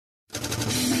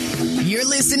You're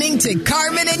listening to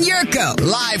Carmen and Yurko,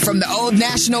 live from the Old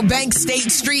National Bank State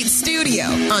Street studio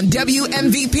on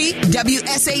WMVP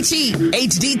WSHE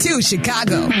HD2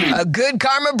 Chicago, a good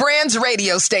Karma Brands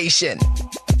radio station.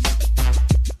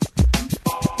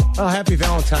 Well, happy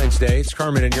Valentine's Day. It's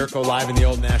Carmen and Yurko live in the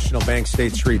Old National Bank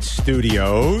State Street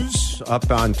studios, up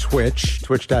on Twitch,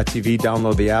 twitch.tv.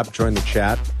 Download the app, join the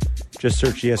chat. Just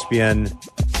search ESPN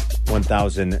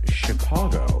 1000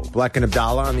 Chicago. Black and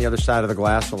Abdallah on the other side of the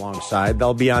glass alongside.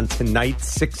 They'll be on tonight,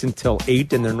 6 until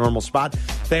 8 in their normal spot.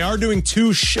 They are doing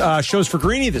two shows for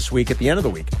Greeny this week at the end of the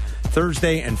week.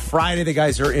 Thursday and Friday, the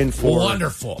guys are in for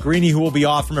wonderful. Greeny, who will be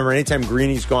off. Remember, anytime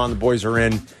Greeny's gone, the boys are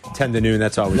in 10 to noon.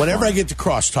 That's always Whenever fun. I get to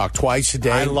crosstalk twice a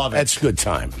day, I love it. That's a good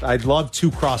time. I'd love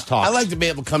to crosstalk. I like to be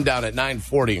able to come down at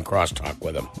 9:40 and crosstalk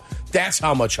with them. That's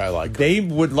how much I like them. They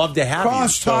would love to have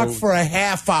Crosstalk you. for a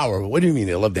half hour. What do you mean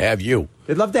they'd love to have you?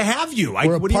 They'd love to have you.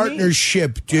 We're a what do you mean?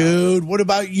 partnership, dude. What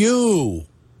about you?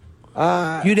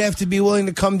 You'd have to be willing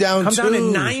to come down Come too. down at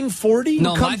 9:40?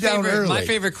 No, Come my down favorite, early. my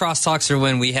favorite crosstalks are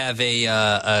when we have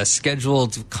a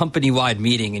scheduled company-wide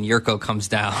meeting and Yurko comes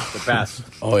down. The best.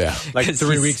 Oh, yeah. Like 2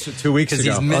 weeks ago. Because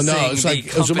he's missing it's like- the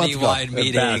it was a month ago. company-wide The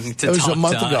meeting best. to It was talk a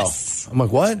month to ago. us. I'm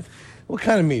like, what? What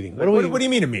kind of meeting? What What do you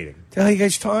mean a meeting? the hell are you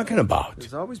guys talking about?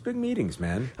 There's always big meetings,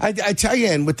 man. I tell you,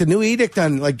 and with the new edict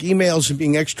on like emails and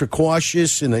being extra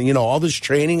cautious and all this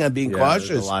training on being Yeah, cautious.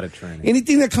 there's a lot of training.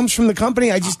 Anything that comes from the company,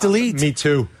 I just delete. Me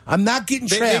too. I'm not getting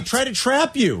They trapped. try to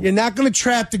trap you. You're not going to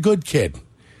trap the good kid.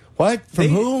 What? From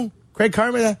who? Craig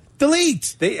Carmen?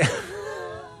 Delete. They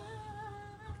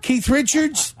Keith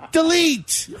Richards?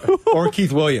 Delete. or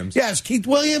Keith Williams. Yes, Keith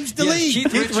Williams? Delete.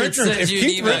 Keith Richards Richards- sends if you an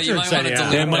Keith email, you Richards might said want to it,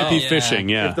 delete That might be it. phishing,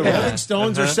 yeah. If the Rolling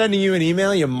Stones are sending you an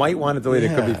email, you might want to delete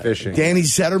it. It could be phishing. Danny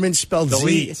Zetterman spelled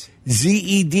Delete.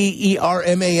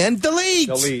 Zederman. Delete.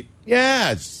 Delete.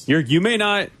 Yes. You may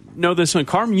not know this one.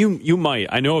 Carm, you might.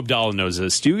 I know Abdallah knows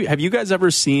this. Have you guys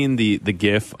ever seen the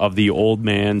gif of the old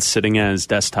man sitting at his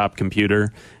desktop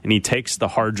computer and he takes the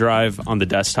hard drive on the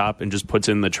desktop and just puts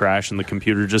it in the trash and the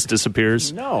computer just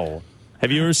disappears? No.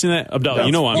 Have you ever seen that? Abdallah,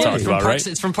 you know what I'm talking about, right?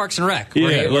 It's from Parks and Rec,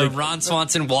 Yeah, where like- Ron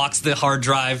Swanson walks the hard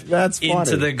drive That's funny.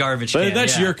 into the garbage But can.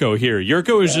 that's yeah. Yurko here.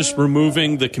 Yurko is just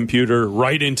removing the computer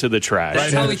right into the trash.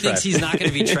 That's how he thinks he's not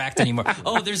going to be tracked anymore.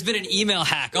 Oh, there's been an email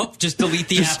hack. Oh, just delete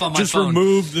the app on my Just phone.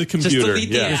 remove the computer. Just delete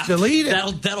the Yeah. app. Just delete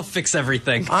it. That'll fix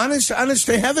everything. Honest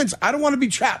to heavens, I don't want to be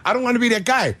trapped. I don't want to be that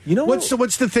guy. You know what's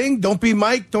the thing? Don't be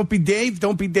Mike. Don't be Dave.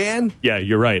 Don't be Dan. Yeah,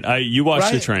 you're right. You watched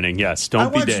the Right? training. Yes. I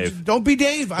Don't be want you Dave. to- Don't be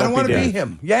Dave. I don't be want to be Dave.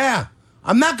 him. Yeah,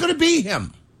 I'm not going to be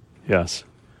him. Yes.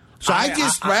 So I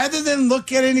rather than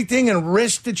look at anything and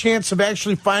risk the chance of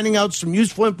actually finding out some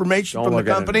useful information Don't from the look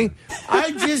at company,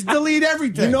 I just delete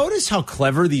everything. You notice how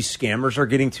clever these scammers are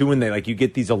getting to when you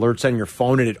get these alerts on your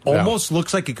phone and it almost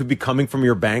looks like it could be coming from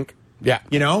your bank. Yeah.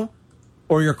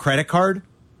 Or your credit card.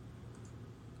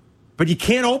 But you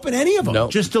can't open any of them. No.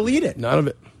 Just delete it. None of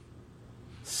it.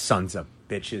 Sons of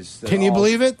bitches. They're Can you all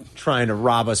believe it? Trying to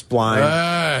rob us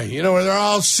blind. You know where they're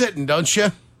all sitting, don't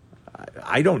you?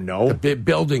 I don't know.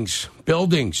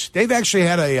 Buildings. They've actually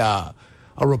had a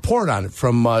report on it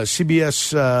from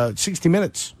CBS 60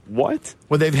 Minutes, What?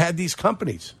 where they've had these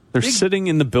companies. They're sitting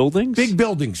in the buildings? Big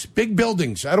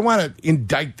buildings. I don't want to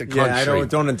indict the country. Yeah,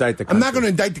 don't indict the country. I'm not going to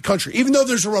indict the country, even though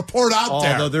there's a report out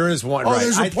there. Although there is one. Oh, right.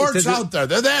 there's reports does it- out there.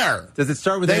 They're there. Does it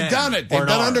start with an They've N done it. or They've an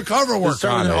done R? undercover Does work it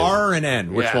start on with an it. R or an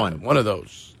N? Which Yeah, one? One of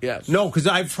those. Yes. No, because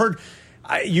I've heard.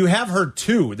 You have heard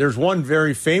two. There's one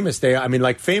very famous. Famous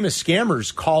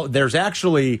scammers call. There's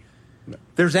actually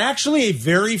a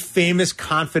very famous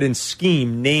confidence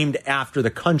scheme named after the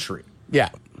country. Yeah.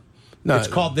 No, It's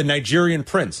called the Nigerian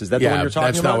Prince. Is that the Yeah, one you're talking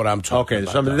about? that's not what I'm talking okay,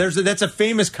 about, no. that's a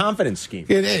famous confidence scheme.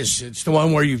 It is. It's the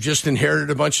one where you've just inherited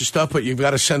a bunch of stuff, but you've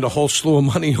got to send a whole slew of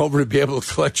money over to be able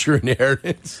to collect your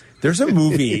inheritance. There's a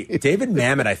movie. David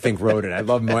Mamet, I think, wrote it. I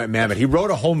love Mamet. He wrote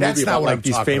a whole movie That's not about what I'm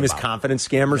these talking famous about. confidence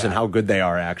scammers and how good they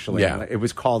are. Actually, Yeah. It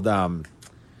was called.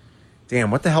 Damn,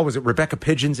 what the hell was it? Rebecca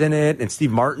Pidgeon's in it, and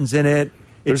Steve Martin's in it.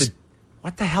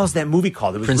 What the hell's that movie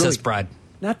called? It was Princess really- Bride.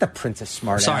 Not the Princess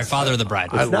Smartass. Sorry, Father of the Bride.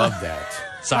 I love that.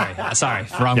 Sorry,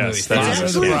 wrong Yes, movie. that Father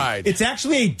is of the Yeah. Bride. It's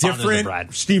actually a Father of the different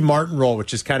Bride. Steve Martin role,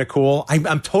 which is kind of cool.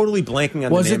 I'm totally blanking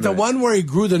on Was the name it the of one where he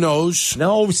grew the nose?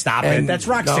 No, stop it. And- That's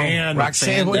Roxanne. No,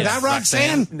 Roxanne. Was Yes, that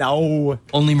Roxanne? No.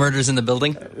 Only Murders in the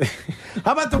Building.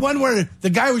 How about the one where the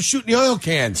guy was shooting the oil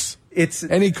cans It's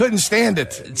and he couldn't stand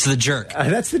it? It's The Jerk.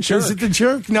 that's the jerk. Is it the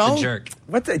jerk? No. The Jerk.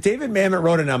 David Mamet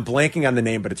wrote it, and I'm blanking on the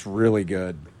name, but it's really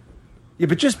good. Yeah,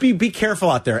 but just be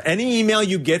careful out there. Any email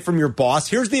you get from your boss,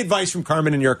 here's the advice from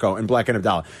Carmen and Yurko and Black and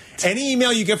Abdallah. Any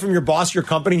email you get from your boss, your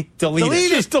company, delete it.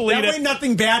 Just delete that way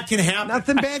nothing bad can happen.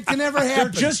 Nothing bad can ever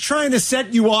happen. They're just trying to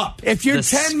set you up. If you're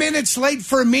 10 minutes late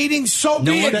for a meeting, so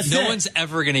be it. No one's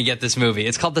ever going to get this movie.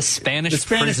 It's called The Spanish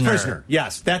Prisoner.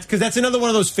 Yes, that's another one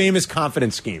of those famous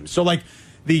confidence schemes. So like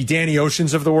the Danny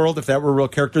Oceans of the world, if that were a real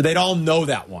character, they'd all know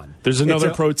that one. There's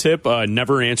another pro tip,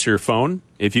 never answer your phone.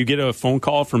 If you get a phone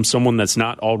call from someone that's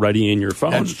not already in your phone.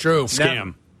 That's true.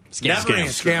 Scam. Never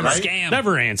answer. Scam. Right? Scam.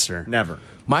 Never answer. Never.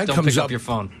 Mine Don't comes pick up your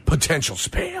phone. Potential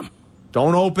spam.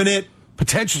 Don't open it.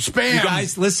 Potential spam. You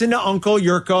guys listen to Uncle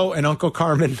Yurko and Uncle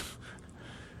Carmen.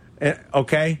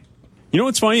 Okay? You know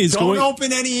what's funny is Don't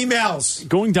open any emails.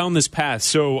 Going down this path.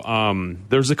 So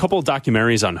there's a couple of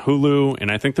documentaries on Hulu, and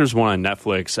I think there's one on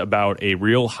Netflix about a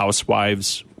Real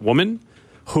Housewives woman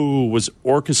who was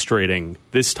orchestrating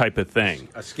this type of thing.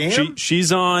 A scam?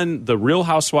 She's on the Real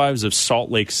Housewives of Salt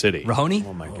Lake City. Rahoney?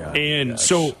 Oh, my God. And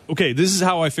so, okay, this is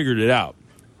how I figured it out.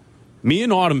 Me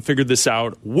and Autumn figured this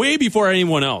out way before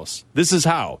anyone else. This is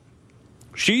how.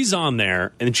 She's on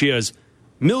there, and she has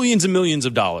millions and millions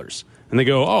of dollars. And they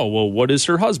go, oh, well, what does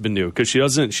her husband do? Because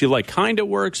she like kind of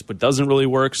works, but doesn't really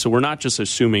work. So we're not just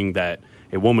assuming that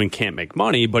a woman can't make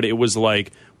money, but it was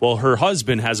like, well, her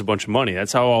husband has a bunch of money.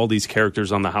 That's how all these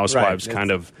characters on the Housewives kind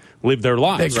of live their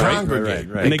lives. They right? congregate.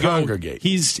 Right. And they congregate. Go,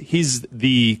 he's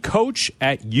the coach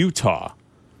at Utah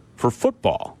for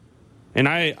football. And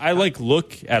I like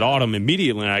look at Autumn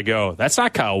immediately and I go, that's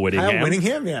not Kyle Whittingham. Kyle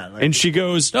Whittingham, yeah. And she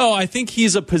goes, no, I think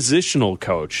he's a positional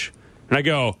coach. And I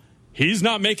go, he's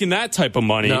not making that type of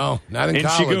money. No, not in college.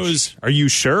 And she goes, are you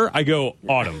sure? I go,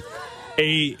 Autumn,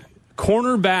 a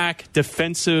cornerback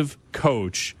defensive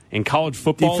coach in college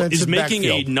football Defensive is making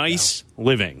backfield. a nice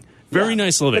living. Very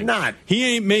nice living. but not.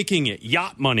 He ain't making it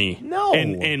yacht money No.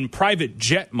 and private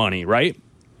jet money, right?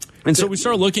 And so we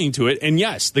started looking into it. And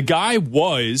yes, the guy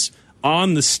was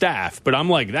on the staff, but I'm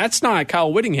like, that's not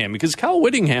Kyle Whittingham, because Kyle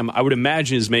Whittingham, I would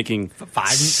imagine, is making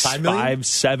 $5 million?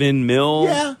 $7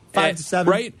 million. Yeah, 5 to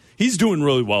 7. Right? He's doing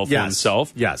really well for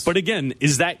himself. Yes. But again,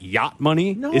 is that yacht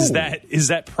money? No. Is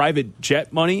that private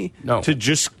jet money? No. To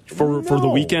just for the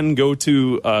weekend go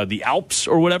to the Alps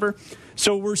or whatever?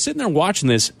 So we're sitting there watching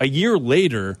this. A year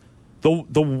later,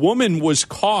 the woman was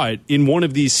caught in one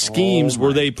of these schemes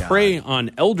where they prey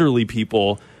on elderly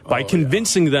people by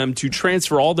convincing them to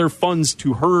transfer all their funds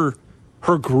to her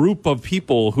group of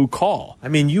people who call. I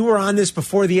mean, you were on this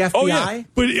before the FBI? Oh, yeah.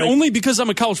 But only because I'm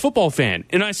a college football fan.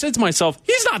 And I said to myself,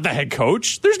 he's not the head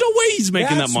coach. There's no way he's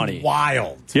making that money.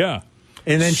 Wild. Yeah.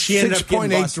 And then she ended up getting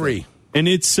busted. 6.83. And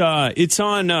it's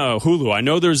on Hulu. I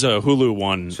know there's a Hulu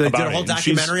one. So they did about a whole it. And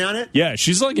documentary on it? Yeah,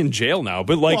 she's like in jail now.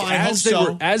 But like Well, I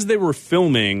hope as they were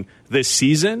filming this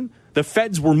season, the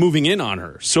feds were moving in on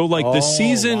her. So like the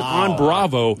season on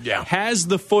Bravo has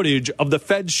the footage of the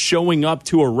feds showing up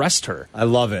to arrest her. I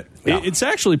love it. It's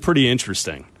actually pretty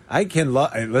interesting. I can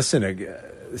listen.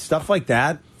 Stuff like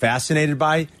that. Fascinated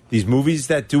by these movies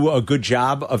that do a good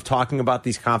job of talking about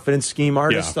these confidence scheme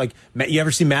artists. Yeah. Like, you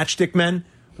ever see Matchstick Men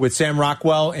with Sam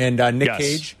Rockwell and Nick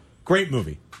Cage? Great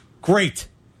movie. Great.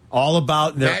 All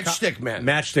about their Matchstick Men.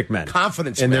 Matchstick Men.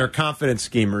 Confidence and men. their confidence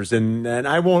schemers. And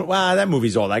I won't. Well, that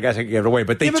movie's old. I guess I can give it away.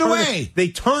 But they Give it turn away. They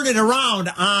turn it around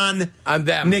on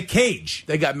them. Nick Cage.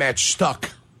 They got matched stuck.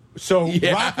 So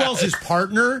Rockwell's his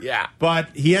partner. Yeah.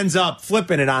 But he ends up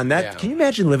flipping it on that. Yeah. Can you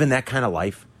imagine living that kind of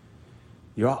life?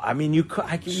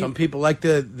 Some people like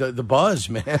the buzz,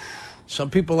 man. Some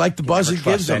people like the buzz it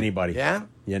gives them. Anybody. Yeah.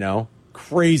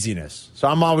 Craziness. So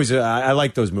I'm always, I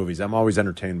like those movies. I'm always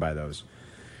entertained by those.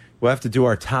 We'll have to do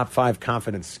our top 5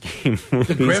 confidence scheme movies.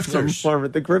 The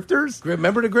Grifters. The Grifters?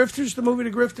 Remember The Grifters, the movie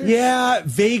The Grifters? Yeah,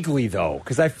 vaguely, though,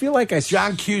 because I feel like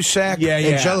John Cusack, Yeah.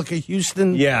 Angelica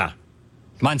Houston. Yeah.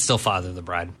 Mine's still Father of the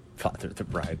Bride. Father of the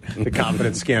Bride. The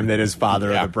confidence scam that is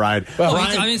Father of the Bride. Well,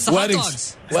 I mean, it's the hot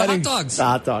dogs. It's the hot dogs.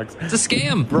 Hot dogs. It's a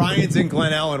scam. Brian's in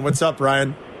Glen Ellen. What's up,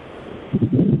 Brian?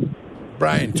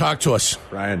 Brian, talk to us.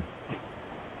 Brian,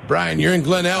 you're in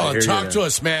Glen Ellen. hear you Talk there. to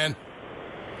us, man.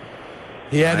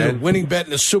 He had Brian? a winning bet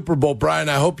in the Super Bowl, Brian.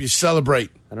 I hope you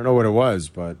celebrate. I don't know what it was,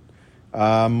 but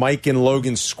Mike in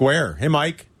Logan Square. Hey,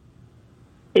 Mike.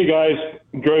 Hey, guys.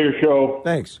 Enjoy your show.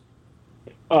 Thanks.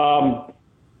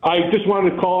 I just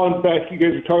wanted to call on back. You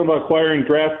guys were talking about acquiring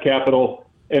draft capital,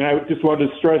 and I just wanted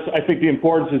to stress, I think the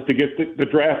importance is to get the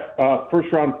draft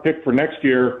first-round pick for next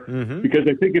year, because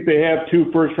I think if they have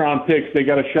 2 first-round picks, they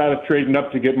got a shot at trading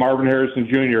up to get Marvin Harrison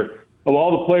Jr. Of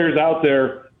all the players out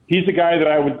there, he's a guy that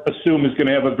I would assume is going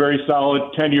to have a very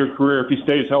solid 10-year career if he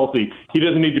stays healthy. He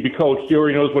doesn't need to be coached. He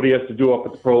already knows what he has to do up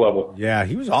at the pro level. Yeah,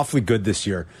 he was awfully good this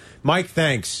year. Mike,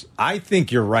 thanks. I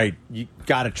think you're right. You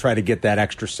got to try to get that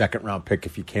extra second-round pick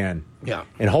if you can. Yeah.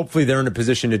 And hopefully they're in a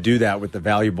position to do that with the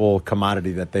valuable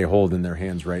commodity that they hold in their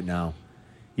hands right now.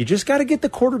 You just got to get the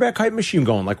quarterback hype machine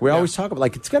going like we always talk about.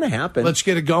 Like, it's going to happen. Let's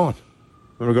get it going.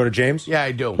 Want to go to James? Yeah,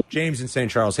 I do. James in St.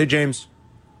 Charles. Hey, James.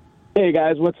 Hey,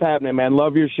 guys. What's happening, man?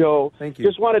 Love your show. Thank you.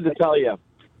 Just wanted to tell you,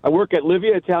 I work at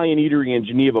Livia Italian Eatery in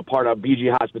Geneva, part of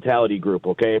BG Hospitality Group,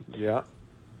 okay? Yeah.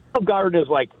 Olive Garden is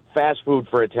like fast food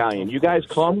for Italian. You guys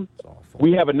come.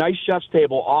 We have a nice chef's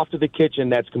table off to the kitchen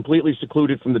that's completely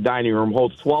secluded from the dining room,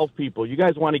 holds 12 people. You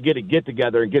guys want to get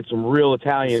together and get some real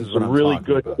Italian, some really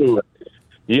good food.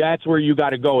 Yeah, that's where you got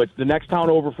to go. It's the next town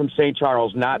over from St.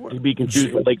 Charles, not to be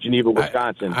confused with Lake Geneva,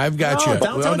 Wisconsin. I've got you.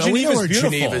 Downtown we know Geneva's where beautiful.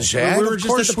 Geneva's at. We were Of just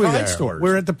course at the we're Pride there. store.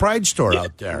 We're at the Pride store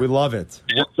out there. We love it.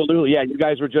 Absolutely, yeah. You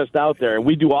guys were just out there, and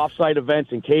we do off-site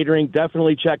events and catering.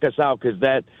 Definitely check us out because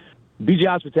that BG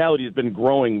Hospitality has been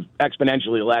growing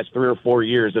exponentially the last 3 or 4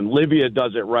 years, and Livia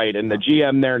does it right. And the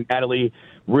GM there, Natalie,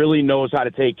 really knows how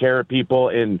to take care of people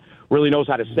and really knows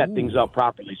how to set things up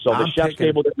properly. So the chef's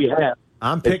table that we have.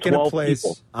 I'm picking a place.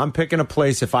 People. I'm picking a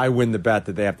place if I win the bet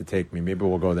that they have to take me. Maybe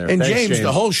we'll go there. And Thanks, James,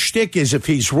 the whole shtick is if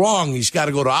he's wrong, he's got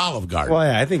to go to Olive Garden. Well,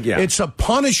 yeah, I think, It's a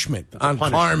punishment on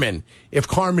Carmen if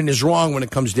Carmen is wrong when it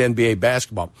comes to NBA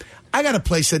basketball. I got a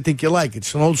place I think you like.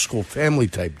 It's an old school family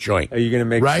type joint. Are you going to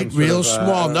make right? some sort Real of,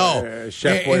 small? No.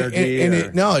 Chef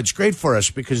Boyardee? No, it's great for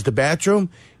us because the bathroom,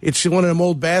 it's one of them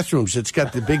old bathrooms. It's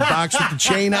got the big box with the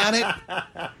chain on it.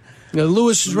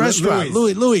 Lewis's restaurant.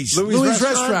 Louis'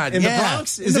 restaurant. In the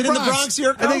Bronx? Is it in the Bronx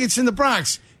here? I think it's in the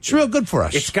Bronx. It's real good for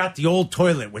us. It's got the old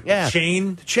toilet with the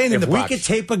chain. The chain in the box. If we could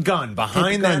tape a gun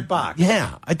behind that box.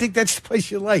 Yeah, I think that's the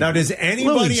place you like. Now, does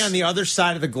anybody on the other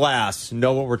side of the glass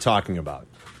know what we're talking about?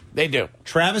 They do.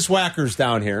 Travis Wacker's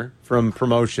down here from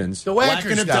Promotions. The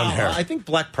Wacker's down here. I think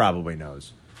Bleck probably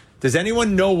knows. Does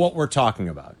anyone know what we're talking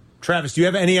about? Travis, do you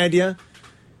have any idea?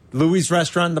 Louis'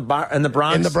 restaurant in the Bronx. In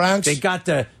the Bronx, they got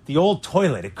the old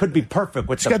toilet. It could be perfect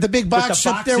with. It's got the big box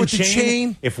up there with the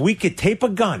chain. If we could tape a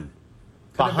gun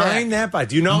behind that box,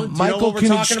 do you know? Michael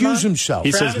can excuse himself.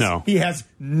 He says no. He has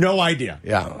no idea.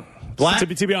 Yeah.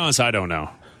 Bleck? To be honest, I don't know.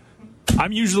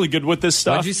 I'm usually good with this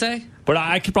stuff. What'd you say? But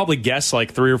I could probably guess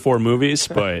like 3 or 4 movies.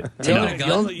 But you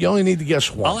only need to guess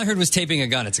one. All I heard was taping a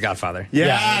gun. It's a Godfather.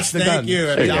 Yes, thank you.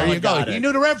 There you go. He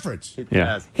knew the reference.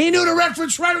 Yeah. He knew the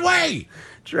reference right away.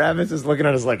 Travis is looking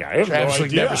at us like, I have Travis no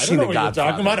idea. never seen The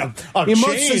Godfather. Talking about a You chain.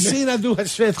 must have seen Abdul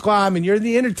Hassan Khan, and you're in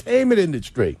the entertainment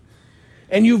industry.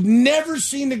 And you've never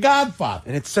seen The Godfather.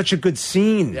 And it's such a good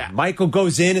scene. Yeah. Michael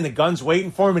goes in and the gun's waiting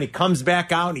for him and he comes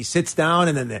back out and he sits down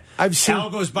and then the cow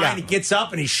goes by and he gets up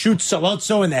and he shoots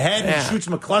Salozzo in the head and he shoots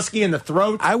McCluskey in the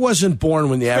throat. I wasn't born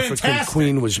when the Fantastic. African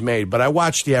Queen was made, but I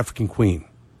watched The African Queen,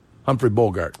 Humphrey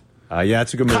Bogart. Yeah,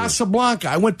 it's a good movie. Casablanca.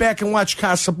 I went back and watched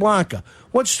Casablanca.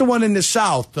 What's the one in the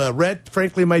South? Red,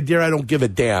 frankly, my dear, I don't give a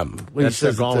damn. That's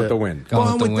Gone with the Wind.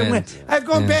 Gone with the Wind. I've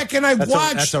gone back and I've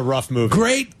watched that's a rough movie.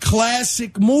 Great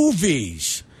classic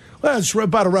movies. Well, it's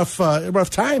about a rough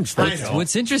times. I know.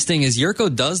 What's interesting is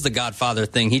Yurko does the Godfather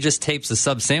thing. He just tapes a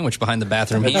sub sandwich behind the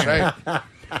bathroom heater. Right.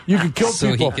 You could kill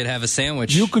so people. he could have a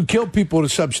sandwich. You could kill people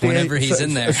with a sub whenever he's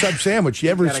in there. A sub sandwich. You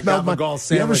ever smelled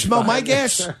my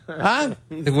gas? Huh?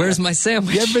 Where's my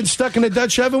sandwich? You ever been stuck in a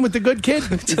Dutch oven with the good kid?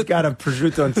 He's got a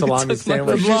prosciutto and salami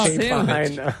sandwich.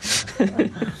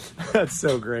 sandwich. That's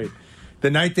so great.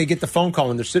 The night they get the phone call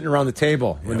when they're sitting around the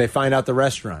table when they find out the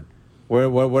restaurant.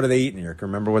 What are they eating here?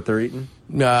 Remember what they're eating?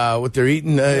 What they're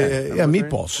eating?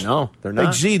 Meatballs. No, they're not.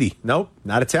 Like ziti. Nope,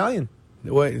 not Italian.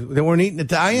 They weren't eating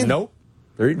Italian? Nope.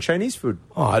 They're eating Chinese food.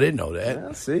 Oh, I didn't know that.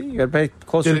 Yeah, see, you got to pay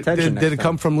closer attention. Did it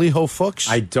come from Liho Fuchs?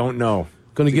 I don't know.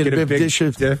 Going to get a big dish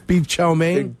of beef chow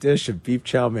mein? Big dish of beef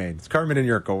chow mein. It's Carmen and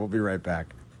Yurko. We'll be right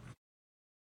back.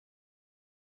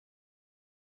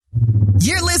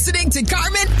 You're listening to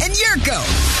Carmen and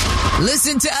Yurko.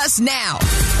 Listen to us now.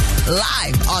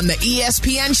 Live on the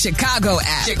ESPN Chicago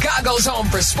app. Chicago's home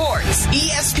for sports.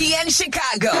 ESPN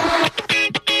Chicago.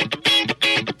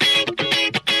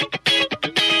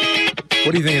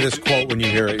 What do you think of this quote when you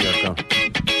hear it,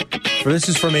 Yurko? This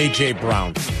is from A.J.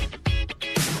 Brown.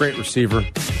 Great receiver.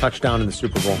 Touchdown in the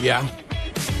Super Bowl. Yeah.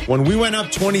 When we went up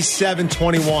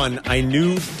 27-21, I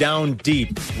knew down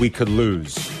deep we could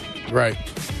lose. Right.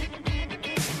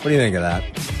 What do you think of that?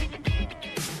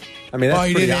 I mean,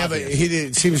 that's pretty obvious.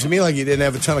 It seems to me like he didn't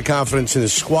have a ton of confidence in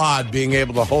his squad being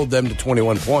able to hold them to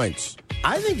 21 points.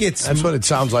 I think that's what it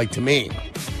sounds like to me.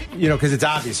 because it's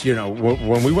obvious,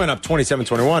 when we went up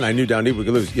 27-21, I knew Down Deep we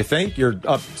could lose. You think? You're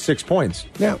up 6 points.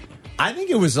 Yeah. I think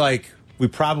it was like we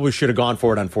probably should have gone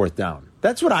for it on 4th down.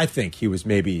 That's what I think he was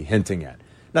maybe hinting at.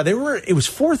 Now, it was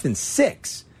 4th and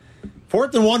 6.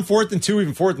 4th and 1, 4th and 2,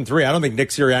 even 4th and 3. I don't think Nick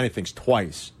Sirianni thinks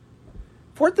twice.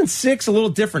 4th and 6, a little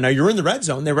different. Now, you're in the red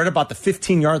zone. They're right about the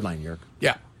 15-yard line, Yerk.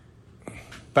 Yeah.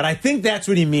 But I think that's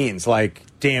what he means. Like,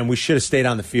 damn, we should have stayed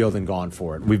on the field and gone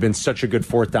for it. We've been such a good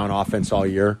 4th down offense all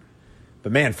year.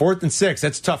 But, man, 4th and 6,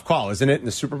 that's a tough call, isn't it, in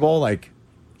the Super Bowl? Like,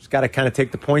 just got to kind of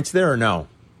take the points there or no?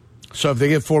 So if they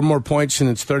get 4 more points and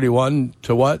it's 31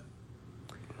 to what?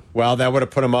 Well, that would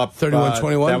have put them up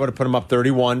 31-21. That would have put them up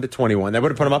 31-21. That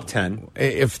would have put them up 10.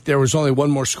 If there was only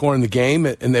one more score in the game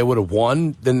and they would have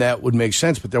won, then that would make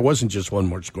sense. But there wasn't just one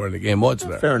more score in the game, was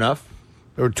there? Fair enough.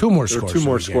 There were 2 more scores. There were 2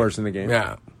 more scores in the game.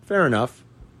 Yeah. Fair enough.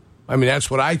 I mean,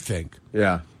 that's what I think.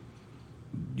 Yeah.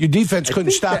 Your defense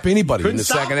couldn't stop anybody in the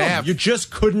second half. You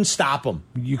just couldn't stop them.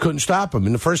 You couldn't stop them.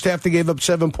 In the first half, they gave up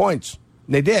 7 points.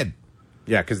 And they did.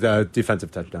 Yeah, because the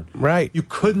defensive touchdown. Right. You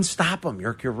couldn't stop them,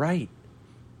 Yerk. You're right.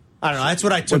 I don't know. That's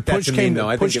what I took that to mean,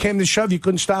 though. Push came to shove, you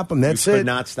couldn't stop them. That's it. You could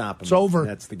not stop them. It's over.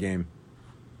 That's the game.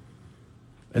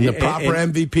 And the proper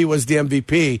MVP was the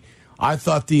MVP. I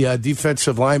thought the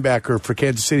defensive linebacker for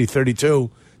Kansas City, 32,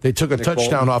 they took a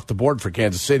touchdown off the board for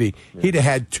Kansas City. Yeah. He'd have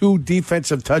had 2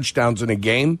 defensive touchdowns in a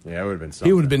game. Yeah, it would have been something.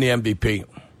 He would have been the MVP.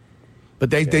 But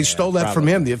they stole that from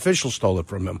him. The officials stole it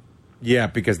from him. Yeah,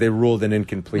 because they ruled an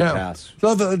incomplete pass.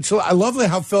 So I love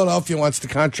how Philadelphia wants to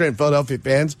concentrate, and Philadelphia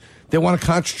fans, they want to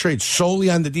concentrate solely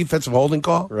on the defensive holding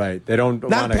call. Right. They don't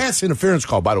Not pass interference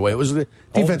call, by the way. It was the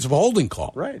defensive holding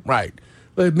call. Right. Right.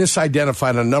 But misidentified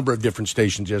on a number of different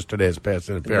stations yesterday as pass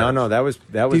interference. No, that was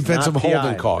defensive not holding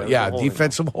PI. call. Yeah,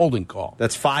 defensive holding call.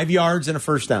 That's 5 yards and a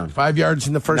first down. 5 yards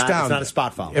in the first down. It's not a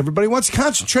spot foul. Everybody wants to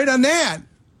concentrate on that.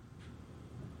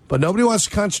 But nobody wants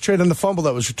to concentrate on the fumble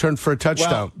that was returned for a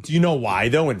touchdown. Well, do you know why,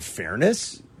 though, in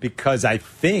fairness? Because I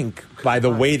think by the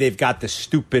way they've got the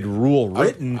stupid rule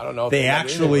written, I don't know if they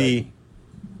actually...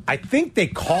 I think they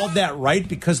called that right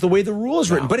because the way the rule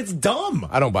is written. But it's dumb.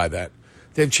 I don't buy that.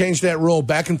 They've changed that rule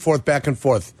back and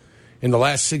forth. In the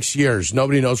last 6 years,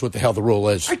 nobody knows what the hell the rule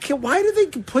is. Why do they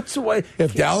put away?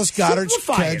 If Dallas Goedert's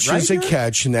catch is a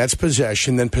catch and that's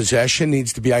possession, then possession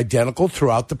needs to be identical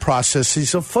throughout the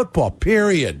processes of football,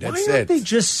 period. That's Why aren't they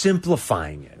just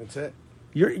simplifying it? That's it.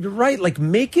 You're right. Like,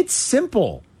 make it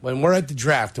simple. When we're at the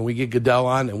draft and we get Goodell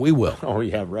on, and we will. Oh,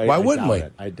 yeah, right. Why wouldn't we?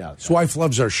 I doubt that. His wife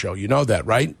loves our show. You know that,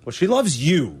 right? Well, she loves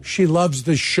you. She loves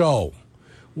the show.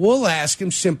 We'll ask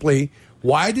him simply,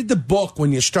 why did the book,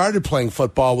 when you started playing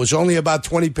football, was only about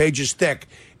 20 pages thick,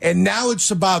 and now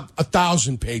it's about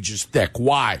 1,000 pages thick?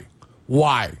 Why?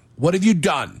 Why? What have you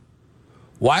done?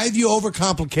 Why have you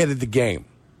overcomplicated the game?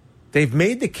 They've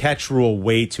made the catch rule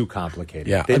way too complicated.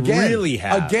 Yeah, they really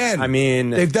have. Again. I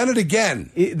mean, they've done it again.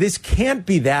 This can't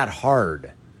be that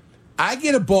hard. I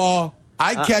get a ball,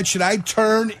 I catch it, I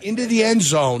turn into the end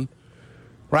zone.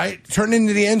 Right? Turn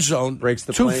into the end zone. Breaks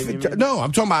the plane, No,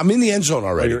 I'm talking about I'm in the end zone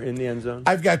already. Oh, you're in the end zone?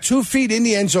 I've got 2 feet in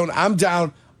the end zone. I'm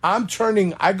down. I'm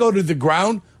turning. I go to the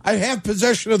ground. I have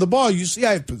possession of the ball. You see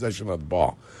I have possession of the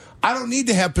ball. I don't need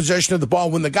to have possession of the ball.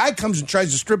 When the guy comes and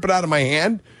tries to strip it out of my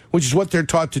hand, which is what they're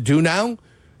taught to do now,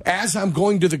 as I'm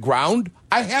going to the ground,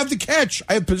 I have the catch.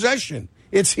 I have possession.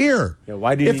 It's here. Yeah,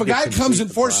 why do you if a guy comes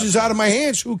and forces it out of my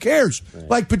hands, who cares? Right.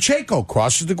 Like Pacheco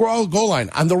crosses the goal line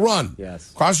on the run.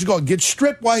 Yes. Crosses the goal, gets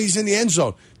stripped while he's in the end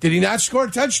zone. Did he not score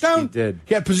a touchdown? He did.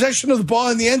 He had possession of the ball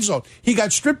in the end zone. He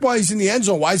got stripped while he's in the end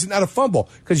zone. Why is it not a fumble?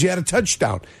 Because he had a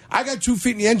touchdown. I got 2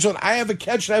 feet in the end zone. I have a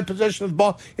catch and I have possession of the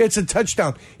ball. It's a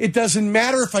touchdown. It doesn't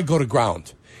matter if I go to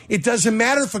ground. It doesn't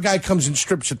matter if a guy comes and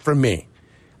strips it from me.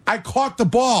 I caught the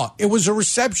ball. It was a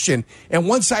reception. And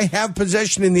once I have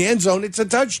possession in the end zone, it's a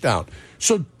touchdown.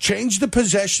 So change the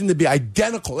possession to be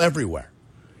identical everywhere.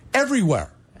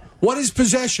 Everywhere. What is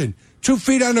possession? 2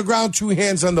 feet on the ground, 2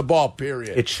 hands on the ball,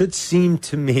 period. It should seem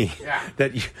to me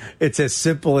that it's as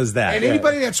simple as that. And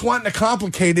anybody that's wanting to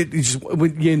complicate it, is,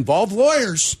 when you involve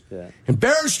lawyers and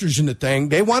barristers in the thing,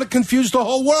 they want to confuse the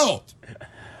whole world.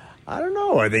 I don't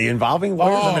know. Are they involving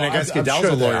lawyers? I mean, I guess Goodell's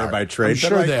a lawyer by trade. I'm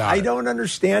sure they are. I don't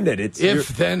understand it. It's if,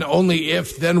 then, only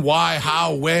if, then why,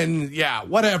 how, when,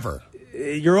 whatever.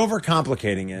 You're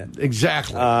overcomplicating it.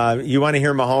 Exactly. You want to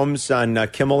hear Mahomes on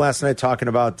Kimmel last night talking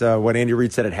about what Andy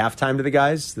Reid said at halftime to the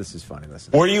guys? This is funny.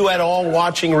 Listen. Were you at all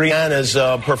watching Rihanna's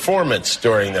performance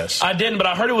during this? I didn't, but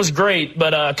I heard it was great.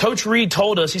 But Coach Reid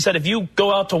told us, he said, if you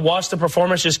go out to watch the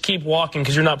performance, just keep walking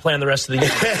because you're not playing the rest of the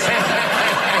year.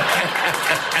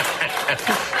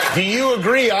 Do you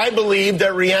agree? I believe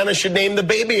that Rihanna should name the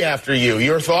baby after you.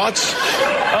 Your thoughts?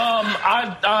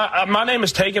 my name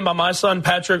is taken by my son,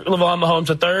 Patrick LeVon Mahomes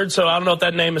III, so I don't know if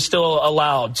that name is still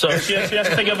allowed. So she has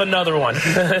to think of another one.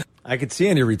 I could see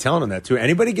Andy retelling him that, too.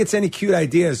 Anybody gets any cute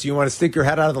ideas, you want to stick your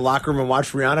head out of the locker room and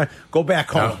watch Rihanna, go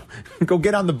back home. Go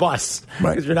get on the bus.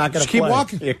 Because you're not going to keep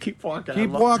walking. Yeah, keep walking.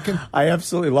 Keep walking. I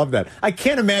absolutely love that. I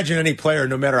can't imagine any player,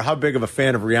 no matter how big of a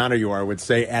fan of Rihanna you are, would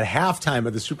say at halftime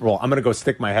of the Super Bowl, I'm going to go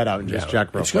stick my head out and just check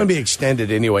real quick. It's going to be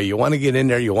extended anyway. You want to get in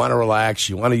there. You want to relax.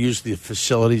 You want to use the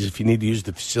facilities if you need to use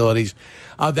the facilities.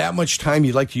 That much time,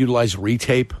 you'd like to utilize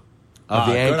retape of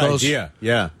the ankles. Good idea.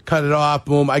 Yeah. Cut it off.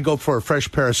 Boom. I go for a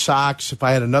fresh pair of socks. If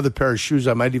I had another pair of shoes,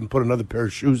 I might even put another pair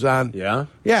of shoes on. Yeah?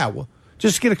 Yeah. Well,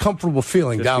 just get a comfortable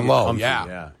feeling just down low.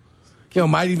 Yeah. You know,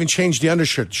 might even change the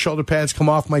undershirt. The shoulder pads come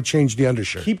off, might change the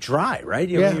undershirt. Keep dry, right?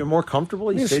 You're more comfortable.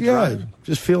 You stay dry.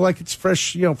 Just feel like it's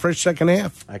fresh. Fresh second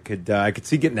half. I could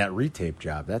see getting that retape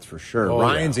job. That's for sure.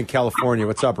 Ryan's in California.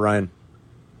 What's up, Ryan?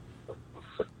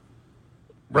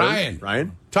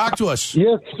 Ryan, talk to us.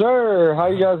 Yes, sir. How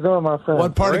you guys doing, my friend?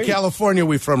 What part of California are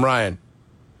we from, Ryan?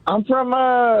 I'm from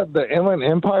the Inland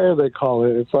Empire, they call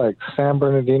it. It's like San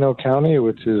Bernardino County,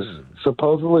 which is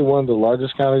supposedly one of the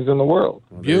largest counties in the world.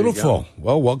 Well, beautiful.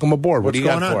 Well, welcome aboard. What do you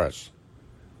got for us?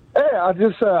 Hey,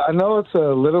 I know it's a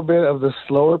little bit of the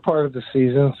slower part of the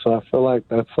season, so I feel like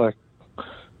that's like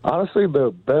honestly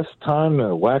the best time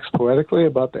to wax poetically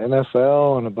about the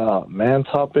NFL and about man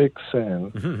topics,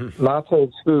 and not to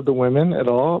exclude the women at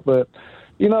all, but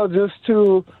just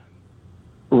to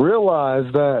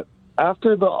realize that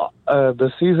after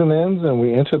the season ends and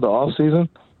we enter the off season,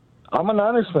 I'm a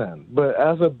Niners fan, but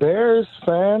as a Bears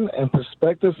fan and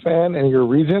prospective fan in your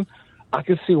region, I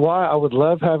could see why I would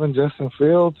love having Justin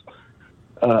Fields,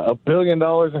 $1 billion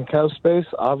in cap space,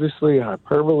 obviously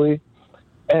hyperbole,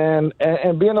 and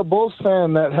being a Bulls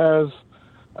fan that has,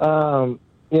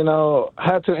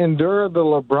 had to endure the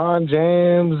LeBron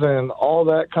James and all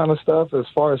that kind of stuff as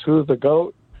far as who's the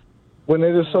GOAT, when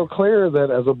it is so clear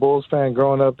that as a Bulls fan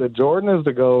growing up that Jordan is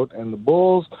the GOAT and the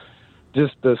Bulls,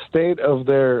 just the state of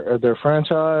their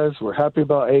franchise, we're happy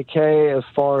about AK as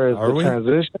far as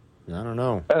transition. I don't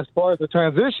know. As far as the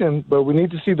transition, but we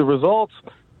need to see the results.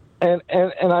 And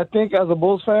I think as a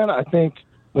Bulls fan, I think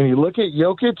when you look at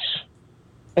Jokic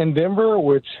in Denver,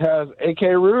 which has AK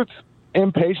roots,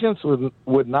 impatience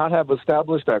would not have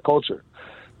established that culture.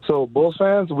 So Bulls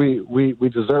fans, we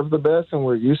deserve the best and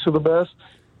we're used to the best,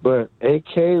 but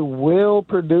AK will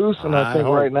produce, and I think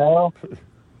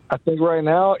right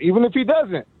now, even if he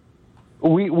doesn't,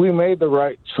 we made the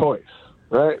right choice.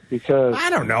 Right? Because I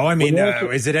don't know. I mean,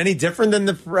 is it any different than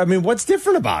what's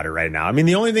different about it right now? I mean,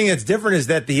 the only thing that's different is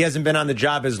that he hasn't been on the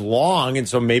job as long, and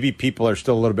so maybe people are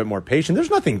still a little bit more patient. There's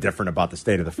nothing different about the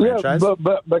state of the franchise. Yeah,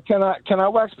 but can I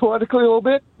wax poetically a little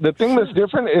bit? The thing that's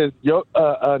different is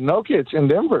Jokic in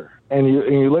Denver, and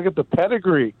you look at the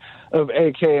pedigree of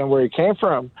AK and where he came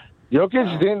from.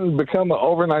 Jokic didn't become an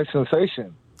overnight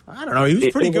sensation. I don't know. He was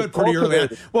pretty good pretty early on.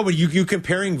 Well, but you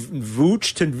comparing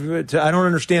Vooch to I don't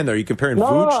understand, though. Are you comparing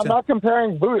Vooch? No, I'm not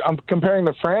comparing Vooch. I'm comparing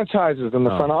the franchises and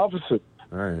the front offices.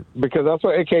 All right. Because that's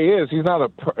what AK is. He's not a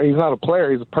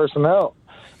player. He's a personnel.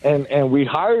 And we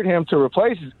hired him to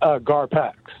replace Gar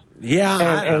Pax.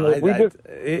 Yeah,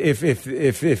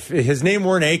 if his name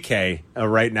weren't AK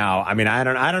right now, I mean, I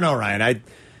don't know, Ryan.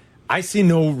 I see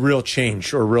no real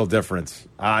change or real difference.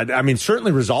 I mean,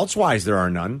 certainly results-wise, there are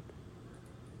none.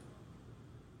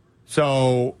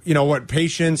 So, you know what,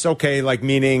 patience, okay, like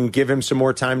meaning give him some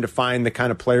more time to find the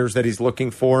kind of players that he's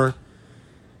looking for.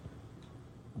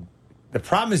 The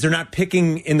problem is they're not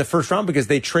picking in the first round because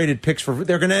they traded picks for,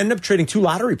 they're going to end up trading 2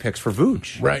 lottery picks for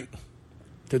Vooch. Right.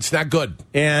 It's not good.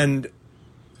 And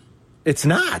it's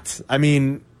not. I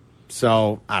mean,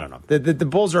 so, I don't know. The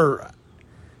Bulls they're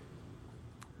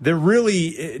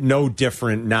really no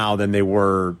different now than they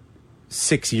were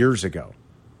 6 years ago.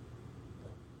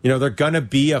 You know, they're going to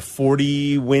be a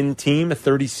 40-win team, a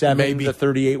 37 to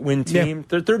 38-win team. Yeah.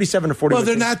 They're 37 to 40. Well,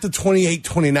 they're not the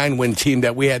 28-29-win team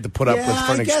that we had to put up with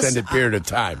for an extended period of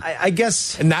time. I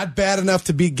guess. And not bad enough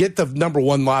to get the number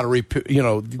 1 lottery,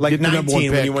 like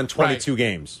 19 when you won 22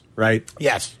 games, right?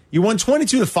 Yes. You won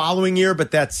 22 the following year,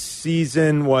 but that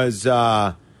season was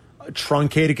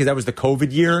truncated because that was the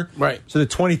COVID year. Right. So the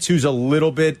 22 is a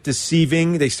little bit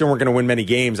deceiving. They still weren't going to win many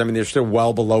games. I mean, they're still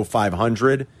well below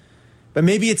 500. But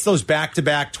maybe it's those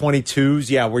back-to-back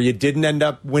 22s, where you didn't end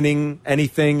up winning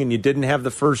anything and you didn't have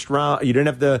the first round, you didn't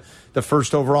have the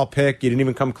first overall pick, you didn't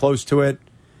even come close to it.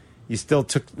 You still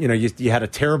took, you had a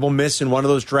terrible miss in one of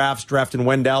those drafts, drafting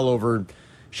Wendell over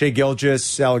Shai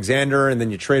Gilgeous-Alexander, and then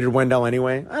you traded Wendell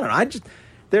anyway. I don't know.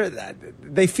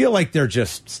 They feel like they're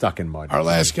just stuck in mud. Our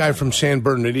last guy from San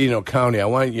Bernardino County, I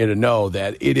want you to know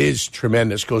that it is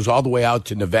tremendous. Goes all the way out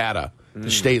to Nevada,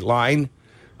 the state line.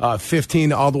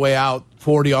 15 all the way out,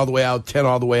 40 all the way out, 10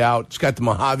 all the way out. It's got the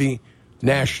Mojave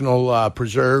National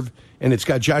Preserve, and it's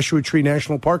got Joshua Tree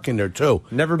National Park in there, too.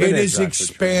 Never been. It is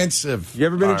expansive. You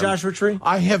ever been Carm. to Joshua Tree?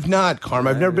 I have not, Carm.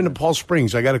 I've never been to Palm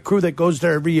Springs. I got a crew that goes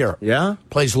there every year. Yeah?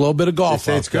 Plays a little bit of golf.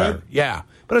 They say it's there. good? Yeah.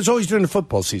 But it's always during the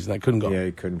football season. I couldn't go. Yeah,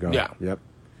 you couldn't go. Yeah. Yep.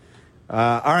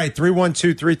 All right,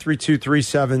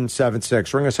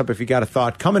 312-332-3776. Ring us up if you got a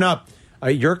thought. Coming up,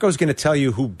 Yurko's going to tell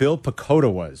you who Bill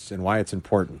Pecota was and why it's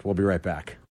important. We'll be right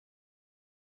back.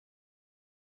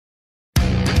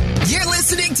 You're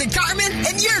listening to Carmen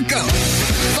and Yurko.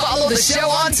 Follow the show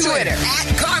on Twitter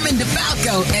at Carmen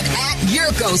DeFalco and at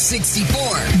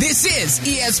Yurko64. This is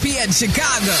ESPN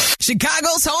Chicago,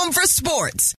 Chicago's home for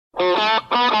sports. All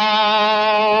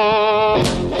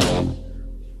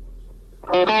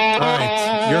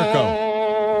right,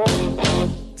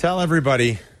 Yurko, tell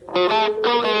everybody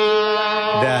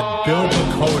that Bill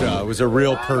Pecota was a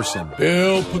real person.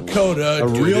 Bill Pecota. A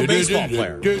real baseball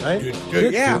player, right?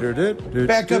 Yeah.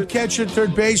 Backup catcher,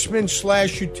 third baseman /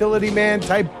 utility man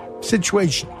type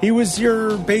situation. He was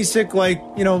your basic,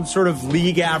 sort of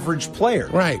league average player.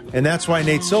 Right. And that's why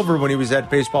Nate Silver, when he was at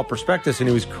Baseball Prospectus and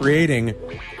he was creating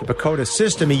the Pecota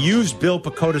system, he used Bill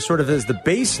Pecota sort of as the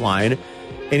baseline,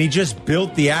 and he just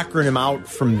built the acronym out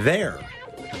from there.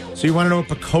 So you want to know what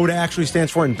Pecota actually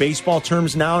stands for in baseball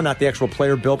terms now, not the actual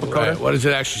player Bill Pecota? Right. What does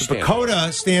it actually stand for?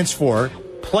 Pecota stands for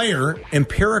Player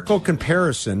Empirical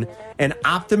Comparison and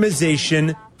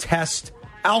Optimization Test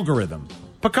Algorithm.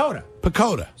 Pecota.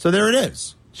 Pecota. So there it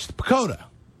is. Just Pecota.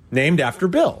 Named after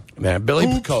Bill. Man, Billy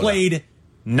who Pecota. Played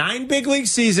 9 big league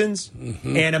seasons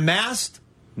and amassed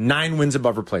 9 wins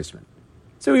above replacement.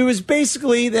 So he was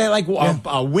basically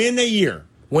a win a year.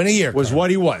 Win a year. Was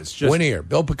what he was. Just win a year.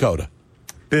 Bill Pecota.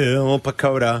 Bill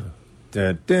Pecota.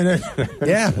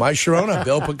 Yeah, my Sharona,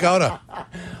 Bill Pecota.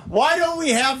 Why don't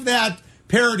we have that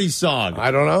parody song?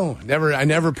 I don't know. I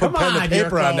never put pen to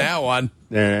paper on that one.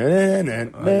 You're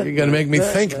going to make me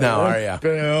think now, are you?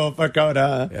 Bill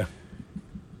Pecota. Yeah.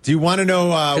 Do you want to know?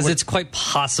 Because it's quite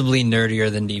possibly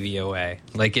nerdier than DVOA.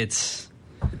 It's...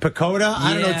 Pecota? Yeah.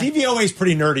 I don't know. DVOA is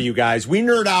pretty nerdy, you guys. We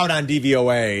nerd out on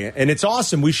DVOA, and it's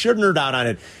awesome. We should nerd out on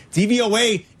it.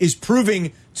 DVOA is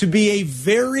proving to be a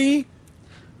very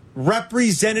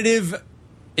representative.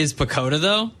 Is Pecota,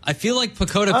 though? I feel like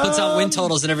Pecota puts out win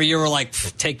totals, and every year we're like,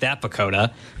 take that,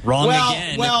 Pecota. Wrong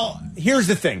again. Well, here's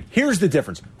the thing. Here's the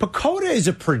difference. Pecota is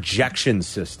a projection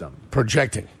system.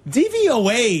 Projecting.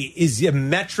 DVOA is a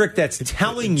metric that's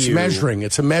telling you. Measuring.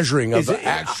 It's a measuring of the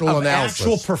actual analysis.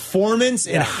 Actual performance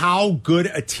and how good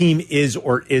a team is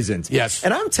or isn't. Yes.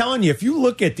 And I'm telling you, if you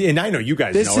look at, and I know you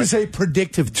guys know this is a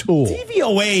predictive tool.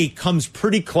 DVOA comes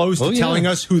pretty close to telling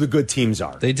us who the good teams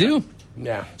are. They do.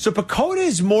 Yeah. So Pecota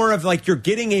is more of you're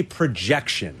getting a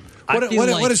projection. What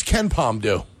does Ken Palm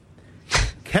do?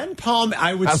 Ken Palm,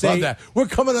 I would I say. love that. We're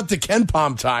coming up to Ken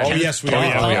Palm time. Oh, yes, we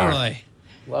are.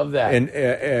 Love that.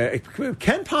 And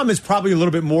Ken Palm is probably a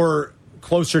little bit more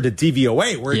closer to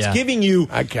DVOA, where it's giving you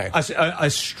a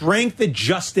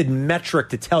strength-adjusted metric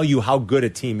to tell you how good a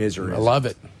team is or isn't. I love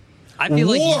it. I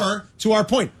feel to our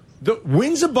point, the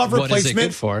wins above replacement. What is it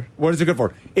good for? What is it good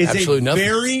for? Is absolutely a nothing.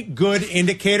 very good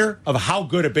indicator of how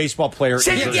good a baseball player is.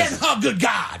 Say it again, oh good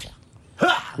God.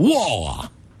 Whoa.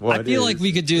 I feel like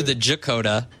we could do the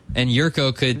Jacoda, and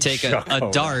Yurko could take a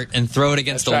dart and throw it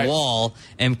against a wall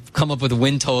and come up with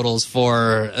win totals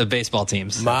for baseball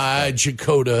teams. My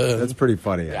Jacoda. That's pretty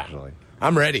funny, actually.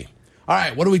 I'm ready. All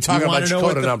right, what are we talking about?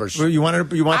 Jacoda numbers. You want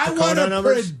Pecota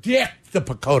numbers? Predict the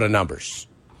Pecota numbers.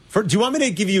 Do you want me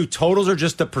to give you totals or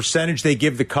just the percentage they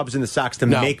give the Cubs and the Sox to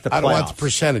make the playoffs? I don't want the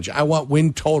percentage. I want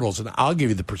win totals, and I'll give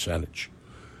you the percentage.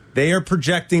 They are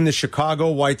projecting the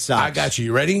Chicago White Sox. I got you.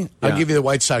 You ready? I'll give you the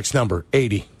White Sox number,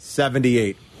 80.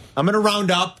 78. I'm going to round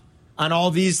up on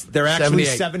all these. They're actually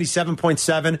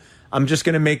 77.7. I'm just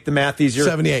going to make the math easier.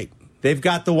 78. They've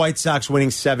got the White Sox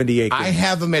winning 78 games. I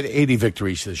have them at 80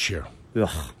 victories this year. Ugh.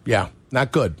 Yeah,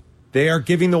 not good. They are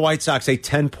giving the White Sox a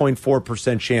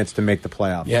 10.4% chance to make the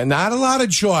playoffs. Yeah, not a lot of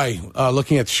joy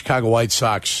looking at the Chicago White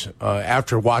Sox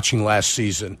after watching last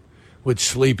season with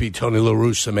sleepy Tony La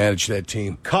Russa manage that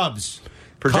team. Cubs,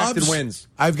 projected wins.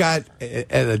 I've got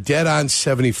at a dead-on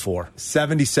 74.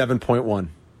 77.1.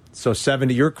 So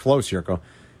 70. You're close, Yurko.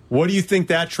 What do you think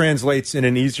that translates in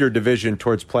an easier division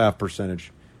towards playoff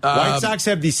percentage? White Sox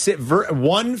have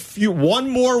one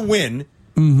more win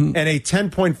and a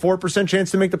 10.4%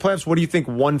 chance to make the playoffs. What do you think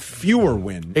one fewer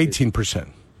win? 18%.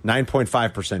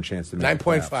 9.5% chance to make the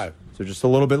playoffs. 9.5. So just a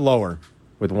little bit lower.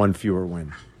 with one fewer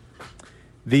win.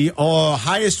 The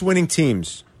highest winning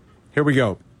teams. Here we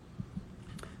go.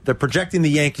 They're projecting the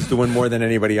Yankees to win more than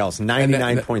anybody else.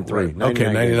 99.3.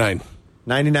 Okay, 99.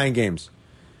 99 games.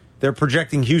 They're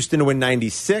projecting Houston to win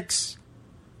 96.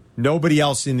 Nobody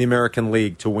else in the American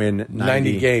League to win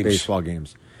 90 games. Baseball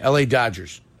games. L.A.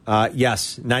 Dodgers.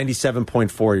 Yes, 97.4,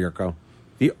 Yurko.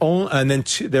 And then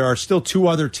there are still two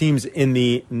other teams in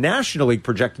the National League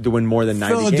projected to win more than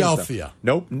 90 Philadelphia. games.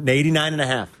 Nope,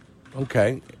 89.5.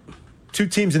 Okay. Two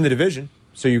teams in the division.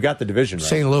 So you got the division right.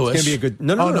 St. Louis. It's going to be a good...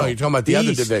 No. You're talking about the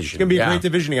other East. division. It's going to be a great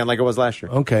division again like it was last year.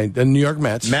 Okay, the New York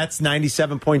Mets. Mets,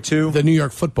 97.2. The New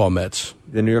York Football Mets.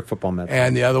 The New York Football Mets.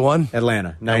 And the other one?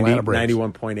 Atlanta,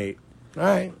 91.8. All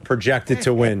right. Projected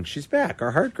to win. She's back.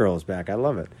 Our heart girl is back. I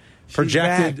love it.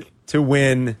 Projected to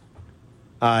win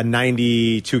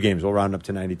 92 games. We'll round up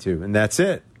to 92. And that's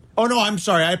it. Oh, no, I'm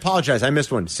sorry. I apologize. I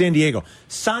missed one. San Diego,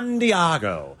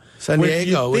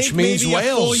 which means Wales.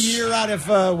 A full year out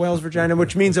of Wales, Virginia,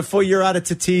 which means a full year out of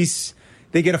Tatis.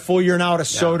 They get a full year now out of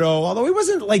Soto, although he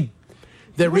wasn't like...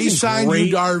 They re-signed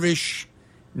Yu Darvish.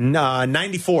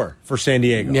 94 for San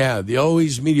Diego. Yeah, the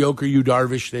always mediocre Yu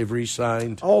Darvish they've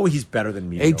re-signed. Oh, he's better than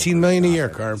mediocre. $18 million a year,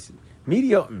 Carm.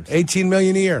 Mediocre. $18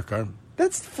 million a year, Carm.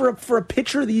 That's for a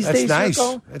pitcher these days. Nice.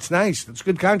 Yurko? That's nice. That's a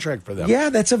good contract for them. Yeah,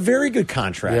 that's a very good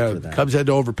contract for them. The Cubs had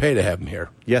to overpay to have him here.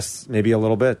 Yes, maybe a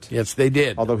little bit. Yes, they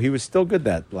did. Although he was still good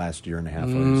that last year and a half.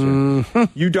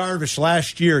 Yu Darvish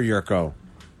last year, Yurko.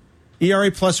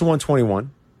 ERA plus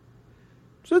 121.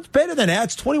 So it's better than that.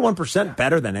 It's 21%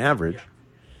 better than average.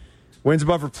 Wins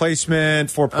above replacement,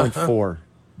 4.4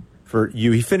 for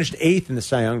you. He finished 8th in the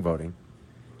Cy Young voting.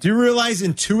 Do you realize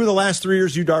in 2 of the last 3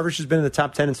 years, Yu Darvish has been in the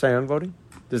top 10 in Cy Young voting?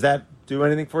 Does that do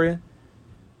anything for you? Does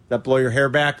that blow your hair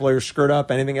back, blow your skirt up,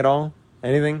 anything at all?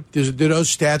 Anything? Do those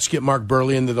stats get Mark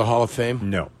Burley into the Hall of Fame?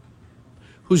 No.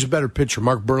 Who's a better pitcher,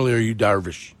 Mark Burley or Yu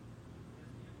Darvish?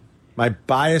 My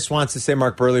bias wants to say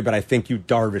Mark Burley, but I think Yu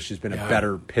Darvish has been a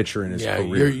better pitcher in his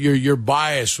career. Your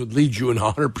bias would lead you in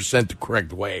 100% the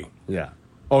correct way. Yeah.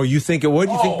 Oh, you think it would?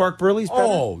 You think Mark Burley's better?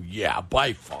 Oh, yeah,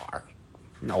 by far.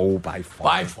 No, by far.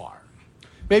 By far.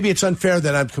 Maybe it's unfair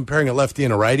that I'm comparing a lefty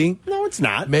and a righty. No, it's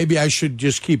not. Maybe I should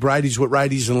just keep righties with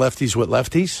righties and lefties with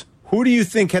lefties. Who do you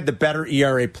think had the better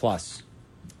ERA plus?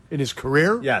 In his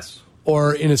career? Yes.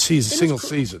 Or in a season, single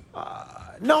season?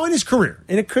 No, in his career.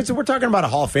 We're talking about a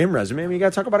Hall of Fame resume. I mean, you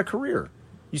got to talk about a career.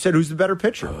 You said who's the better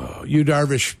pitcher? Yu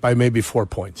Darvish by maybe 4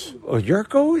 points. Oh,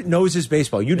 Yurko knows his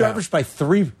baseball. Yu Darvish by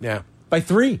 3. Yeah. By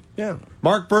 3. Yeah.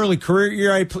 Mark Burley, career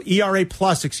ERA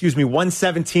plus,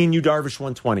 117. Yu Darvish,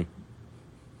 120.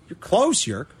 You're close,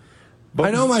 Yerk. But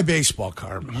I know my baseball,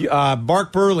 Carm.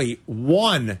 Mark Burley,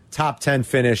 1 top 10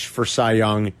 finish for Cy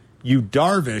Young. Yu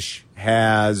Darvish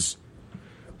has...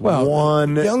 Well,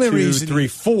 1, the only 2, reason 3,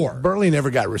 4. Burley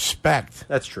never got respect.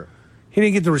 That's true. He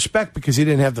didn't get the respect because he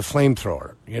didn't have the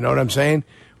flamethrower. You know what I'm saying?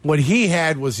 What he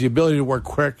had was the ability to work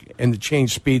quick and to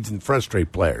change speeds and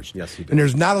frustrate players. Yes, he did. And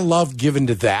there's not a love given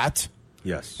to that.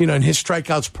 Yes. You know, and his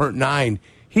strikeouts per 9,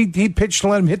 he pitched and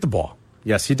let him hit the ball.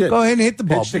 Yes, he did. Go ahead and hit the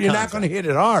ball, Pitch but the you're contact. not going to hit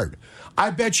it hard. I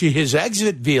bet you his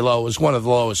exit velo is one of the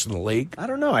lowest in the league. I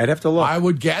don't know. I'd have to look. I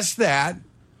would guess that.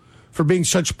 For being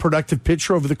such a productive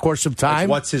pitcher over the course of time. Like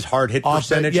what's his hard hit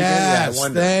percentage? Yes,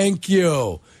 again? Yeah, thank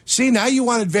you. See, now you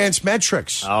want advanced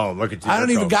metrics. Oh, look at you. I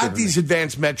don't even got these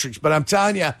advanced metrics, but I'm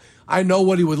telling you, I know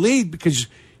what he would lead because,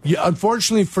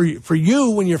 unfortunately for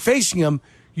you, when you're facing him,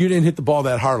 you didn't hit the ball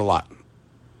that hard a lot.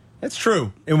 That's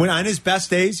true. And when on his best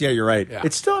days, yeah, you're right. Yeah.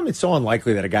 It's so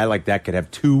unlikely that a guy like that could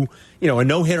have 2, a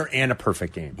no-hitter and a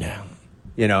perfect game. Yeah.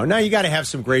 Now you got to have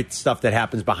some great stuff that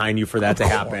happens behind you for that to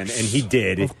happen, and he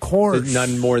did. Of course.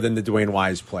 None more than the Dwayne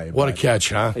Wise play. What a catch,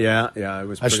 huh? Yeah, it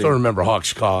was. I still remember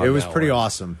Hawks call. It was pretty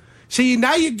awesome. See,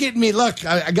 now you're getting me. Look,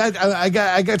 I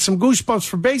got some goosebumps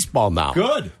for baseball now.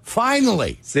 Good.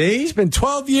 Finally. See, it's been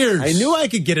 12 years. I knew I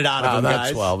could get it out of him, not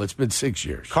guys. 12. It's been 6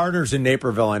 years. Carter's in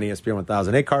Naperville on ESPN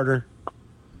 1000. Hey, Carter.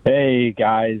 Hey,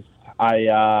 guys.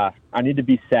 I need to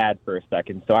be sad for a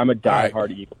second. So I'm a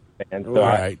diehard Eagles fan. So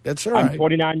that's all right. I'm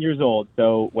 29 years old.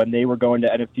 So when they were going to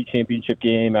NFC Championship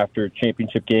game after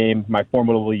championship game, my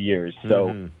formidable years.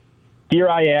 So here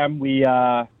I am. We,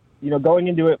 going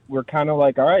into it, we're kind of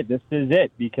like, all right, this is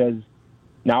it because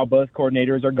now both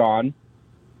coordinators are gone,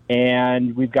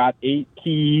 and we've got 8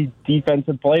 key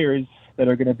defensive players that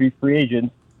are going to be free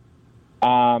agents.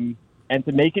 And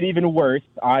to make it even worse,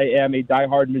 I am a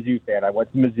diehard Mizzou fan. I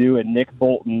went to Mizzou, and Nick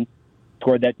Bolton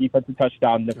scored that defensive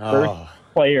touchdown, the first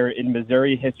player in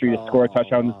Missouri history to score a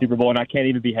touchdown in the Super Bowl, and I can't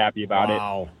even be happy about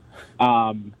it.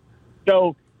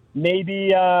 So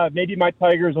maybe my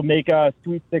Tigers will make a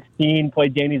Sweet 16, play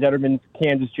Danny Zetterman's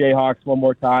Kansas Jayhawks one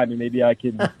more time, and maybe I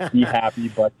can be happy.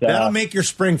 But that'll make your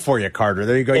spring for you, Carter.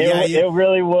 There you go. It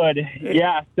really would.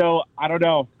 Yeah. So I don't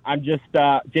know. I'm just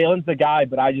Jalen's the guy,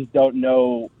 but I just don't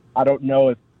know. I don't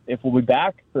know if we'll be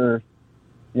back for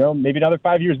maybe another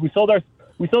 5 years. We sold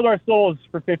our souls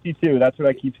for 52. That's what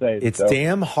I keep saying. It's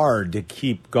damn hard to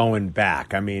keep going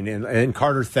back. I mean, and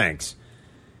Carter, thanks.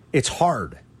 It's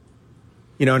hard.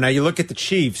 Now you look at the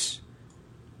Chiefs,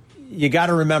 you got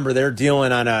to remember they're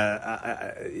dealing on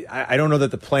I don't know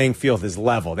that the playing field is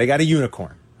level. They got a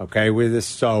unicorn, okay, with this.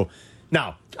 So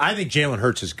now I think Jalen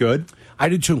Hurts is good. I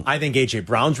do too. I think A.J.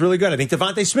 Brown's really good. I think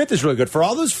Devontae Smith is really good. For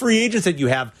all those free agents that you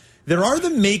have, there are the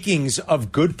makings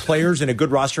of good players and a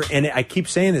good roster. And I keep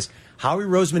saying this. Howie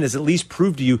Roseman has at least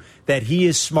proved to you that he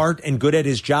is smart and good at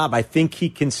his job. I think he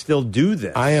can still do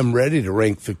this. I am ready to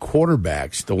rank the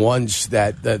quarterbacks, the ones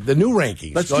that the new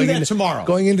rankings. Let's do that tomorrow.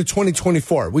 Going into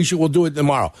 2024. We'll do it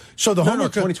tomorrow. So the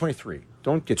homework 2023.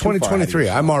 Don't get 2023.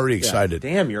 I'm already excited.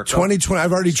 Damn, you're 2020.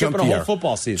 I've already jumped a the whole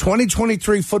football season.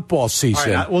 2023 football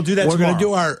season. All right, we'll do that We're tomorrow. going to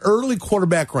do our early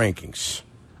quarterback rankings.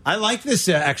 I like this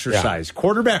exercise. Yeah.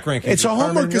 Quarterback rankings. It's a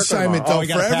homework assignment, though,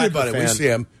 for everybody. We see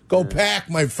him. Go Pack,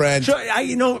 my friend. So,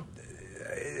 I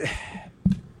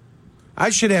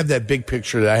should have that big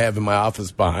picture that I have in my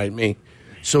office behind me.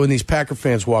 So when these Packer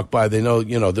fans walk by, they know,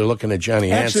 they're looking at Johnny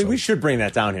Hansen. Actually, we should bring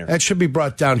that down here. That should be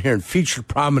brought down here and featured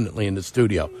prominently in the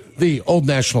studio. The Old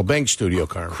National Bank studio,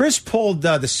 Carmen. Chris pulled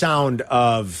the sound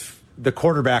of the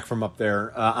quarterback from up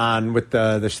there on with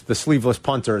the sleeveless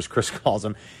punter, as Chris calls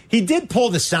him. He did pull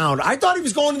the sound. I thought he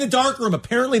was going in the dark room.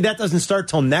 Apparently, that doesn't start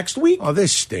till next week. Oh,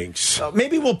 this stinks.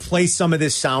 Maybe we'll play some of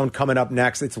this sound coming up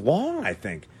next. It's long, I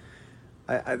think.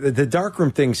 The dark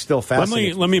room thing's still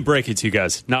fascinating. Let me break it to you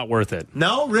guys. Not worth it.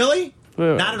 No, really?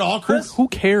 Not at all, Chris? Who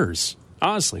cares?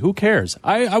 Honestly, who cares?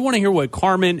 I want to hear what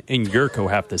Carmen and Yurko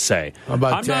have to say. I'm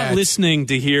not listening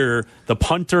to hear the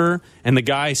punter and the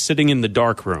guy sitting in the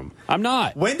dark room. I'm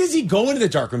not. When does he go into the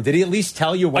dark room? Did he at least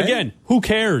tell you when? Again, who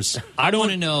cares? I don't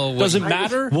want to know. Does it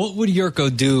matter? What would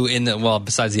Yurko do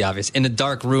besides the obvious, in the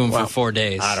dark room for 4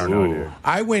 days? I don't know, dude.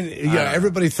 I went,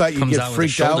 everybody thought you'd get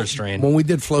freaked out strain. when we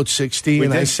did Float 60,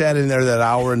 I sat in there that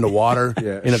hour in the water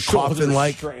in a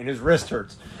coffin-like. His wrist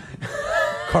hurts.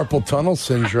 Carpal tunnel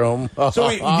syndrome. So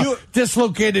wait, you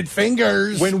dislocated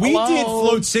fingers. When we did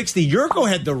Float 60, Yurko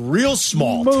had the real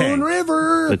small Moon tank.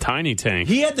 River. The tiny tank.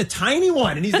 He had the tiny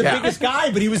one, and he's the biggest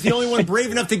guy, but he was the only one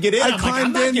brave enough to get in. I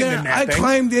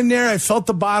climbed in there. I felt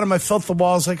the bottom. I felt the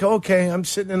walls. Like, okay, I'm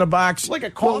sitting in a box. Like a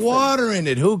coffin. Put water in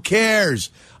it. Who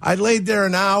cares? I laid there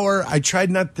an hour. I tried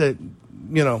not to,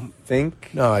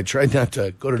 think. No, I tried not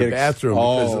to go to the bathroom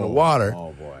because of the water.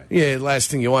 Oh, boy. Yeah, last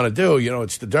thing you want to do,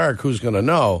 it's the dark. Who's going to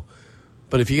know?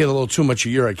 But if you get a little too much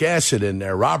uric acid in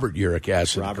there, uric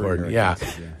acid,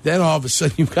 then all of a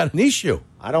sudden you've got an issue.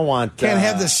 I don't want. Can't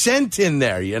have the scent in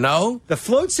there, The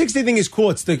Float 60 thing is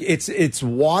cool. It's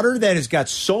water that has got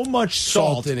so much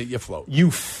salt in it. You float.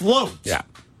 You float. Yeah.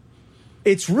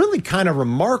 It's really kind of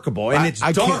remarkable, and it's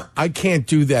dark. I can't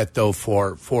do that though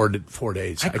for 4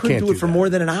 days. I couldn't do it for more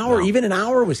than an hour. No. Even an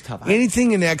hour was tough.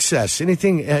 Anything in excess,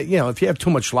 anything if you have too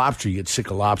much lobster, you get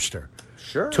sick of lobster.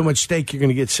 Sure. Too much steak, you're going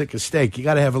to get sick of steak. You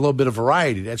got to have a little bit of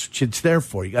variety. That's what it's there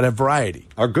for. You got to have variety.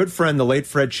 Our good friend, the late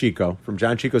Fred Chico from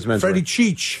John Chico's Men's Freddie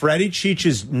Cheech. Freddie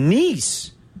Cheech's niece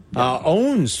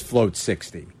owns Float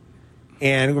 60.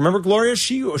 And remember Gloria?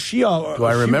 Do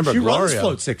I remember she Gloria? Runs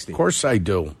Float 60. Of course I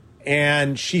do.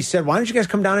 And she said, why don't you guys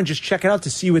come down and just check it out to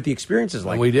see what the experience is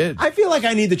like? We did. I feel like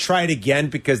I need to try it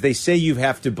again because they say you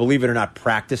have to, believe it or not,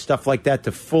 practice stuff like that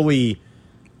to fully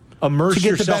immerse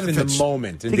yourself in the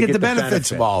moment. And to get the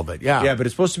benefits of all of it, yeah. Yeah, but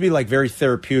it's supposed to be like very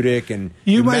therapeutic and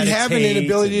you might have an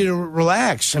inability to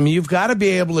relax. I mean, you've got to be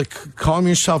able to calm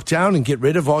yourself down and get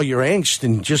rid of all your angst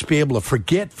and just be able to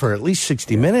forget for at least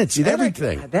 60 minutes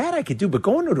everything. That I could do, but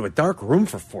going into a dark room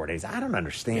for 4 days, I don't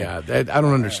understand. Yeah, I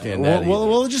don't understand that.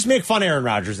 We'll just make fun of Aaron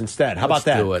Rodgers instead. How about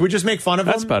that? Can we just make fun of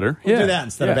him? That's better. We'll do that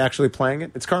instead of actually playing it.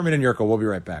 It's Carmen and Yurko. We'll be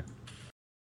right back.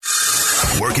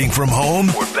 Working from home?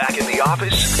 We're back in the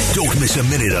office? Don't miss a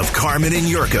minute of Carmen and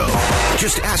Yurko.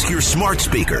 Just ask your smart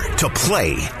speaker to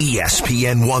play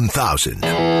ESPN 1000. I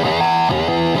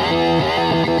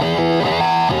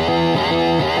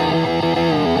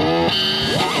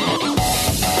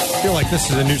feel like this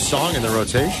is a new song in the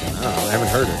rotation. I don't know. I haven't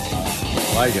heard it.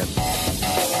 I like it.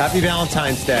 Happy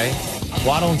Valentine's Day.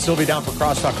 Waddle and Sylvie down for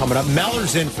Crosstalk coming up.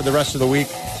 Meller's in for the rest of the week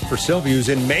for Sylvie, who's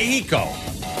in Mexico.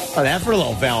 Oh, that for a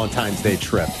little Valentine's Day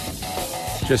trip.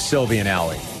 Just Sylvie and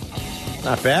Allie.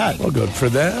 Not bad. Well, good for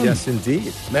them. Yes,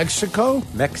 indeed. Mexico?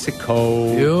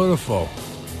 Mexico. Beautiful.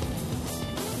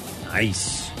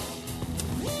 Nice.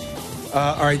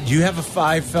 All right, do you have a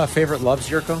 5 favorite loves,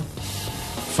 Yurko?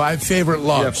 5 favorite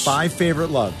loves. You have 5 favorite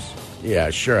loves. Yeah,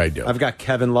 sure I do. I've got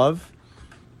Kevin Love.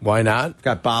 Why not? I've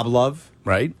got Bob Love.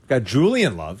 Right. I've got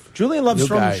Julian Love. Julian Love's New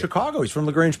from guy. Chicago. He's from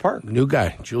LaGrange Park. New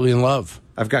guy, Julian Love.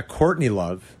 I've got Courtney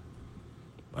Love.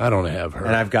 I don't have her.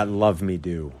 And I've got Love Me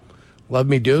Do. Love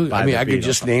Me Do? By I mean, the I could Beatles.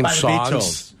 just name By the songs.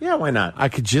 Beatles. Yeah, why not? I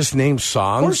could just name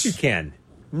songs. Of course you can.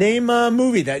 Name a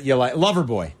movie that you like.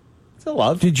 Loverboy. It's a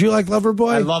love. Did you like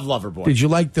Loverboy? I love Loverboy. Did you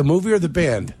like the movie or the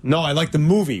band? No, I like the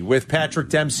movie with Patrick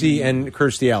Dempsey and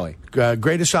Kirstie Alley.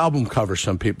 Greatest album cover,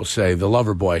 some people say. The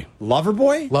Loverboy.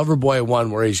 Loverboy? Loverboy one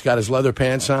where he's got his leather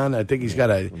pants on. I think he's got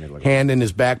a hand in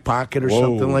his back pocket or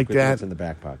something like that. It's in the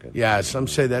back pocket. Yeah, some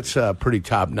say that's pretty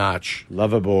top notch.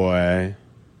 Loverboy.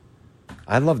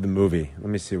 I love the movie. Let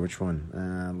me see which one.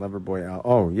 Loverboy.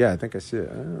 Oh, yeah, I think I see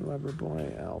it.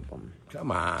 Loverboy album. Come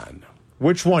on.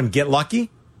 Which one? Get Lucky?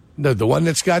 No, the one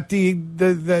that's got the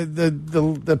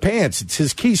pants. It's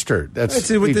his keister. That's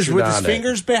with his featured on it.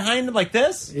 fingers behind him like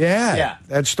this? Yeah,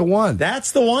 that's the one.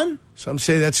 That's the one? Some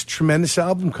say that's a tremendous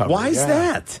album cover. Why is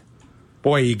that?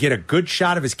 Boy, you get a good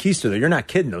shot of his keister there. You're not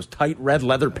kidding. Those tight red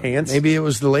leather pants. Maybe it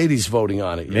was the ladies voting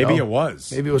on it. Maybe it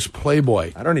was. Maybe it was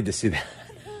Playboy. I don't need to see that.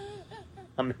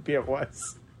 Maybe it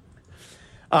was.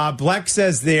 Bleck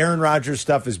says the Aaron Rodgers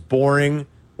stuff is boring.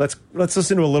 Let's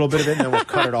listen to a little bit of it and then we'll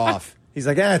cut it off. He's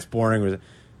like, it's boring. We'll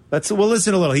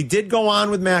listen a little. He did go on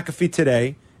with McAfee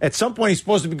today. At some point, he's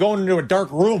supposed to be going into a dark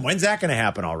room. When's that going to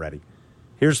happen already?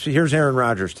 Here's Aaron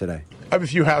Rodgers today. I have a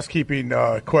few housekeeping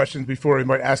questions before we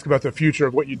might ask about the future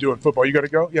of what you do in football. You got to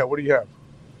go? Yeah, what do you have?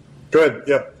 Good,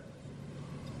 yeah.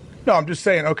 No, I'm just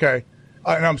saying, okay,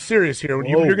 and I'm serious here.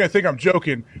 You're going to think I'm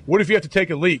joking. What if you have to take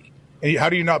a leak? And how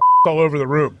do you not all over the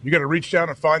room? You got to reach down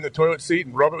and find the toilet seat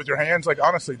and rub it with your hands? Like,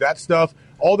 honestly, that stuff,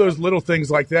 all those little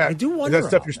things like that. I do wonder. Is that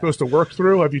stuff you're supposed to work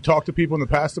through? Have you talked to people in the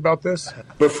past about this?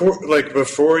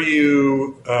 Before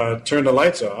you turn the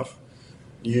lights off,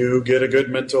 you get a good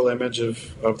mental image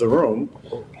of the room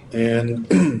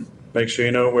and make sure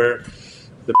you know where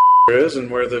the is and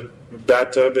where the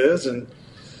bathtub is and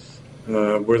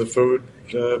where the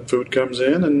food comes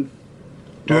in. And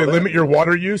do they limit your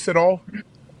water use at all?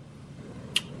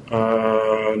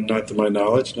 Not to my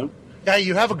knowledge, no. Yeah,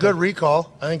 you have a good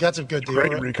recall. I think that's a good deal.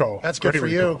 Great recall. That's good for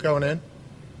you going in.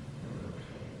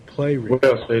 Play recall. What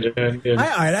else they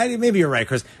did? Maybe you're right,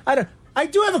 Chris. I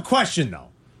do have a question though.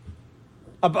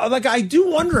 I do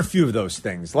wonder a few of those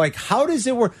things. Like, how does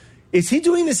it work? Is he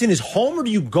doing this in his home, or do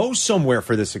you go somewhere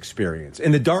for this experience?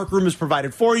 And the dark room is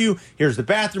provided for you. Here's the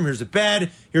bathroom. Here's the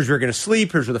bed. Here's where you're going to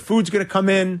sleep. Here's where the food's going to come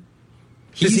in.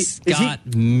 He's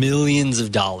got millions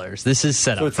of dollars. This is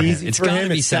set up for him. It's got to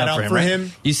be set up for him, right?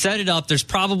 You set it up. There's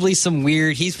probably some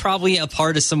weird. He's probably a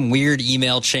part of some weird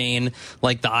email chain,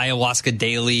 like the Ayahuasca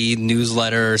Daily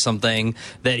newsletter or something.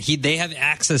 That they have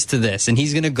access to this, and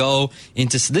he's going to go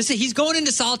into this. He's going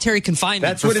into solitary confinement.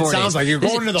 That's for what 4 it sounds days. like. You're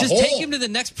going to the just hole. take him to the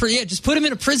next. Just put him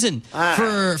in a prison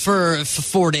for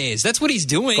 4 days. That's what he's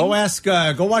doing. Go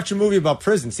watch a movie about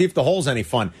prison. See if the hole's any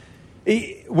fun.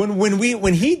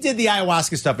 When he did the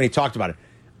ayahuasca stuff and he talked about it,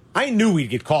 I knew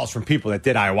we'd get calls from people that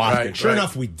did ayahuasca. Right, and sure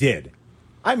enough, we did.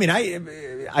 I mean,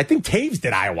 I think Taves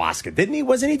did ayahuasca, didn't he?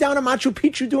 Wasn't he down in Machu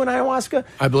Picchu doing ayahuasca?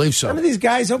 I believe so. Some of these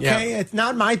guys, okay, It's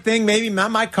not my thing, maybe not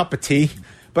my cup of tea,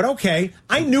 but okay.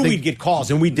 I knew we'd get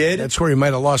calls, and we did. That's where he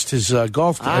might have lost his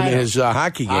his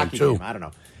hockey game too. I don't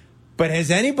know. But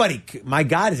has anybody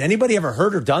ever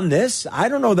heard or done this? I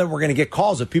don't know that we're going to get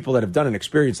calls of people that have done an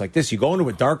experience like this. You go into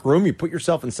a dark room, you put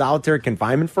yourself in solitary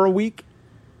confinement for a week.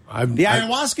 The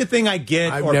ayahuasca thing I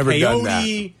get, I've or never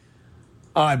peyote.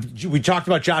 done that. We talked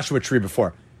about Joshua Tree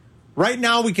before. Right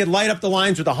now, we could light up the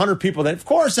lines with 100 people that, of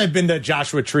course, I've been to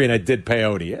Joshua Tree and I did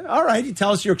peyote. All right, you tell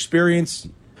us your experience.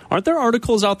 Aren't there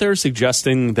articles out there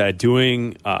suggesting that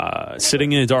doing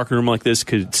sitting in a dark room like this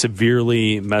could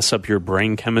severely mess up your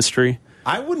brain chemistry?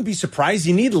 I wouldn't be surprised.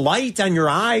 You need light on your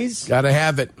eyes. Gotta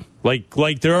have it.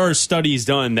 Like there are studies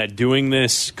done that doing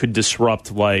this could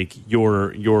disrupt like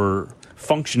your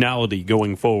functionality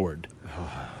going forward.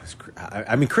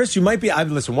 I mean, Chris, you might be.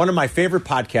 Listen, one of my favorite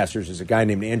podcasters is a guy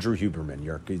named Andrew Huberman.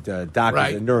 He's a doctor,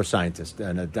 a neuroscientist,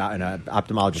 and an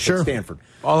ophthalmologist at Stanford.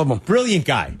 All of them. Brilliant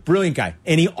guy.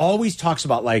 And he always talks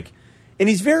about and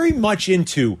he's very much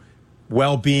into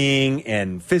well-being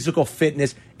and physical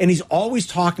fitness. And he's always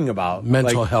talking about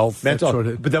mental health.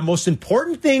 But the most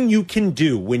important thing you can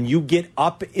do when you get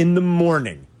up in the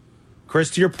morning,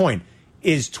 Chris, to your point,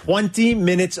 is 20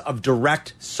 minutes of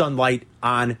direct sunlight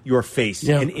on your face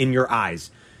and in your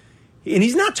eyes. And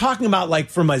he's not talking about like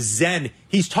from a Zen.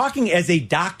 He's talking as a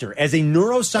doctor, as a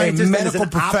neuroscientist, and as an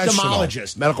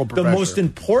ophthalmologist. Medical professional. The most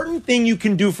important thing you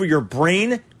can do for your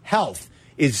brain health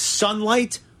is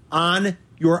sunlight on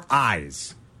your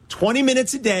eyes. 20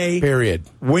 minutes a day. Period.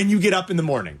 When you get up in the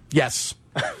morning. Yes.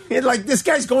 Like, this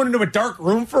guy's going into a dark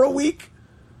room for a week?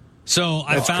 So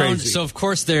I found, crazy. So of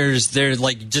course there's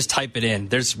like, just type it in.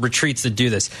 There's retreats that do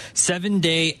this.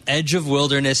 7-day Edge of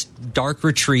Wilderness dark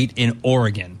retreat in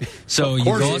Oregon. So you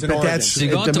go up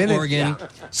to Oregon. Yeah.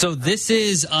 So this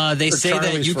is, they say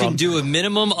that you can do a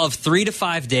minimum of 3 to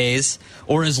 5 days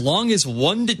or as long as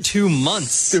 1 to 2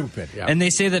 months. Stupid. Yeah. And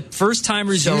they say that first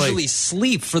timers usually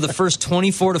sleep for the first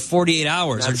 24 to 48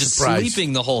 hours. They're just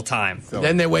sleeping the whole time.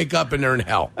 Then they wake up and they're in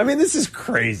hell. I mean, this is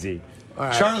crazy.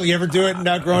 Right. Charlie, you ever do it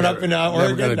growing up in Oregon?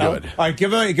 Never going to do it. All right,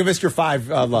 give us your 5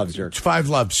 loves, Jerk. 5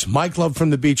 loves. Mike Love from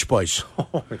the Beach Boys.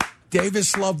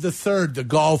 Davis Love III, the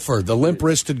golfer, the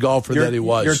limp-wristed golfer that he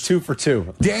was. You're 2 for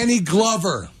 2. Danny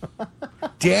Glover.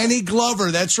 Danny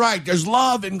Glover, that's right. There's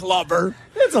love in Glover.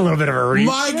 That's a little bit of a reach.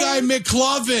 My guy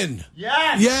McLovin.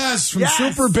 Yes. Yes, from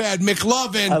Superbad,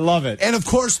 McLovin. I love it. And, of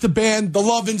course, the band, The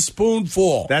Lovin'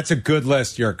 Spoonful. That's a good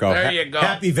list, Yurko. There you go.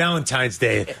 Happy Valentine's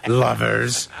Day,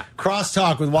 lovers.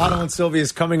 Crosstalk with Waddle and Sylvia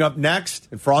is coming up next.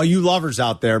 And for all you lovers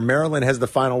out there, Marilyn has the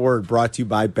final word, brought to you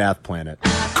by Bath Planet.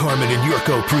 Carmen and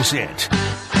Yurko present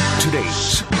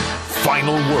today's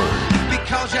final word.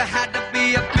 Because you had to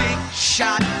be a big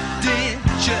shot, didn't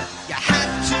you? You had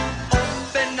to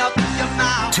open up your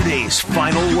mouth. Today's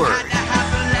final word. You had to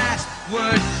have the last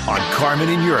word. On Carmen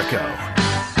and Yurko.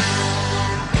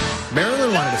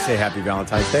 Marilyn wanted to say Happy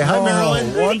Valentine's Day. Hi,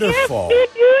 Marilyn. Wonderful. How you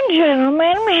doing,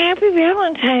 gentlemen? Happy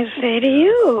Valentine's Day to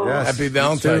you. Yes, Happy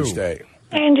Valentine's Day.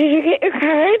 And did you get your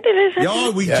card that I sent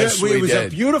you? It was a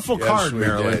beautiful card,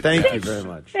 Marilyn. Did. Thank you very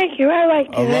much. Thank you. I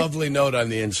liked it. A lovely note on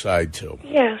the inside, too.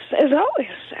 Yes, as always.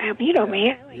 You know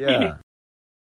me. Yeah.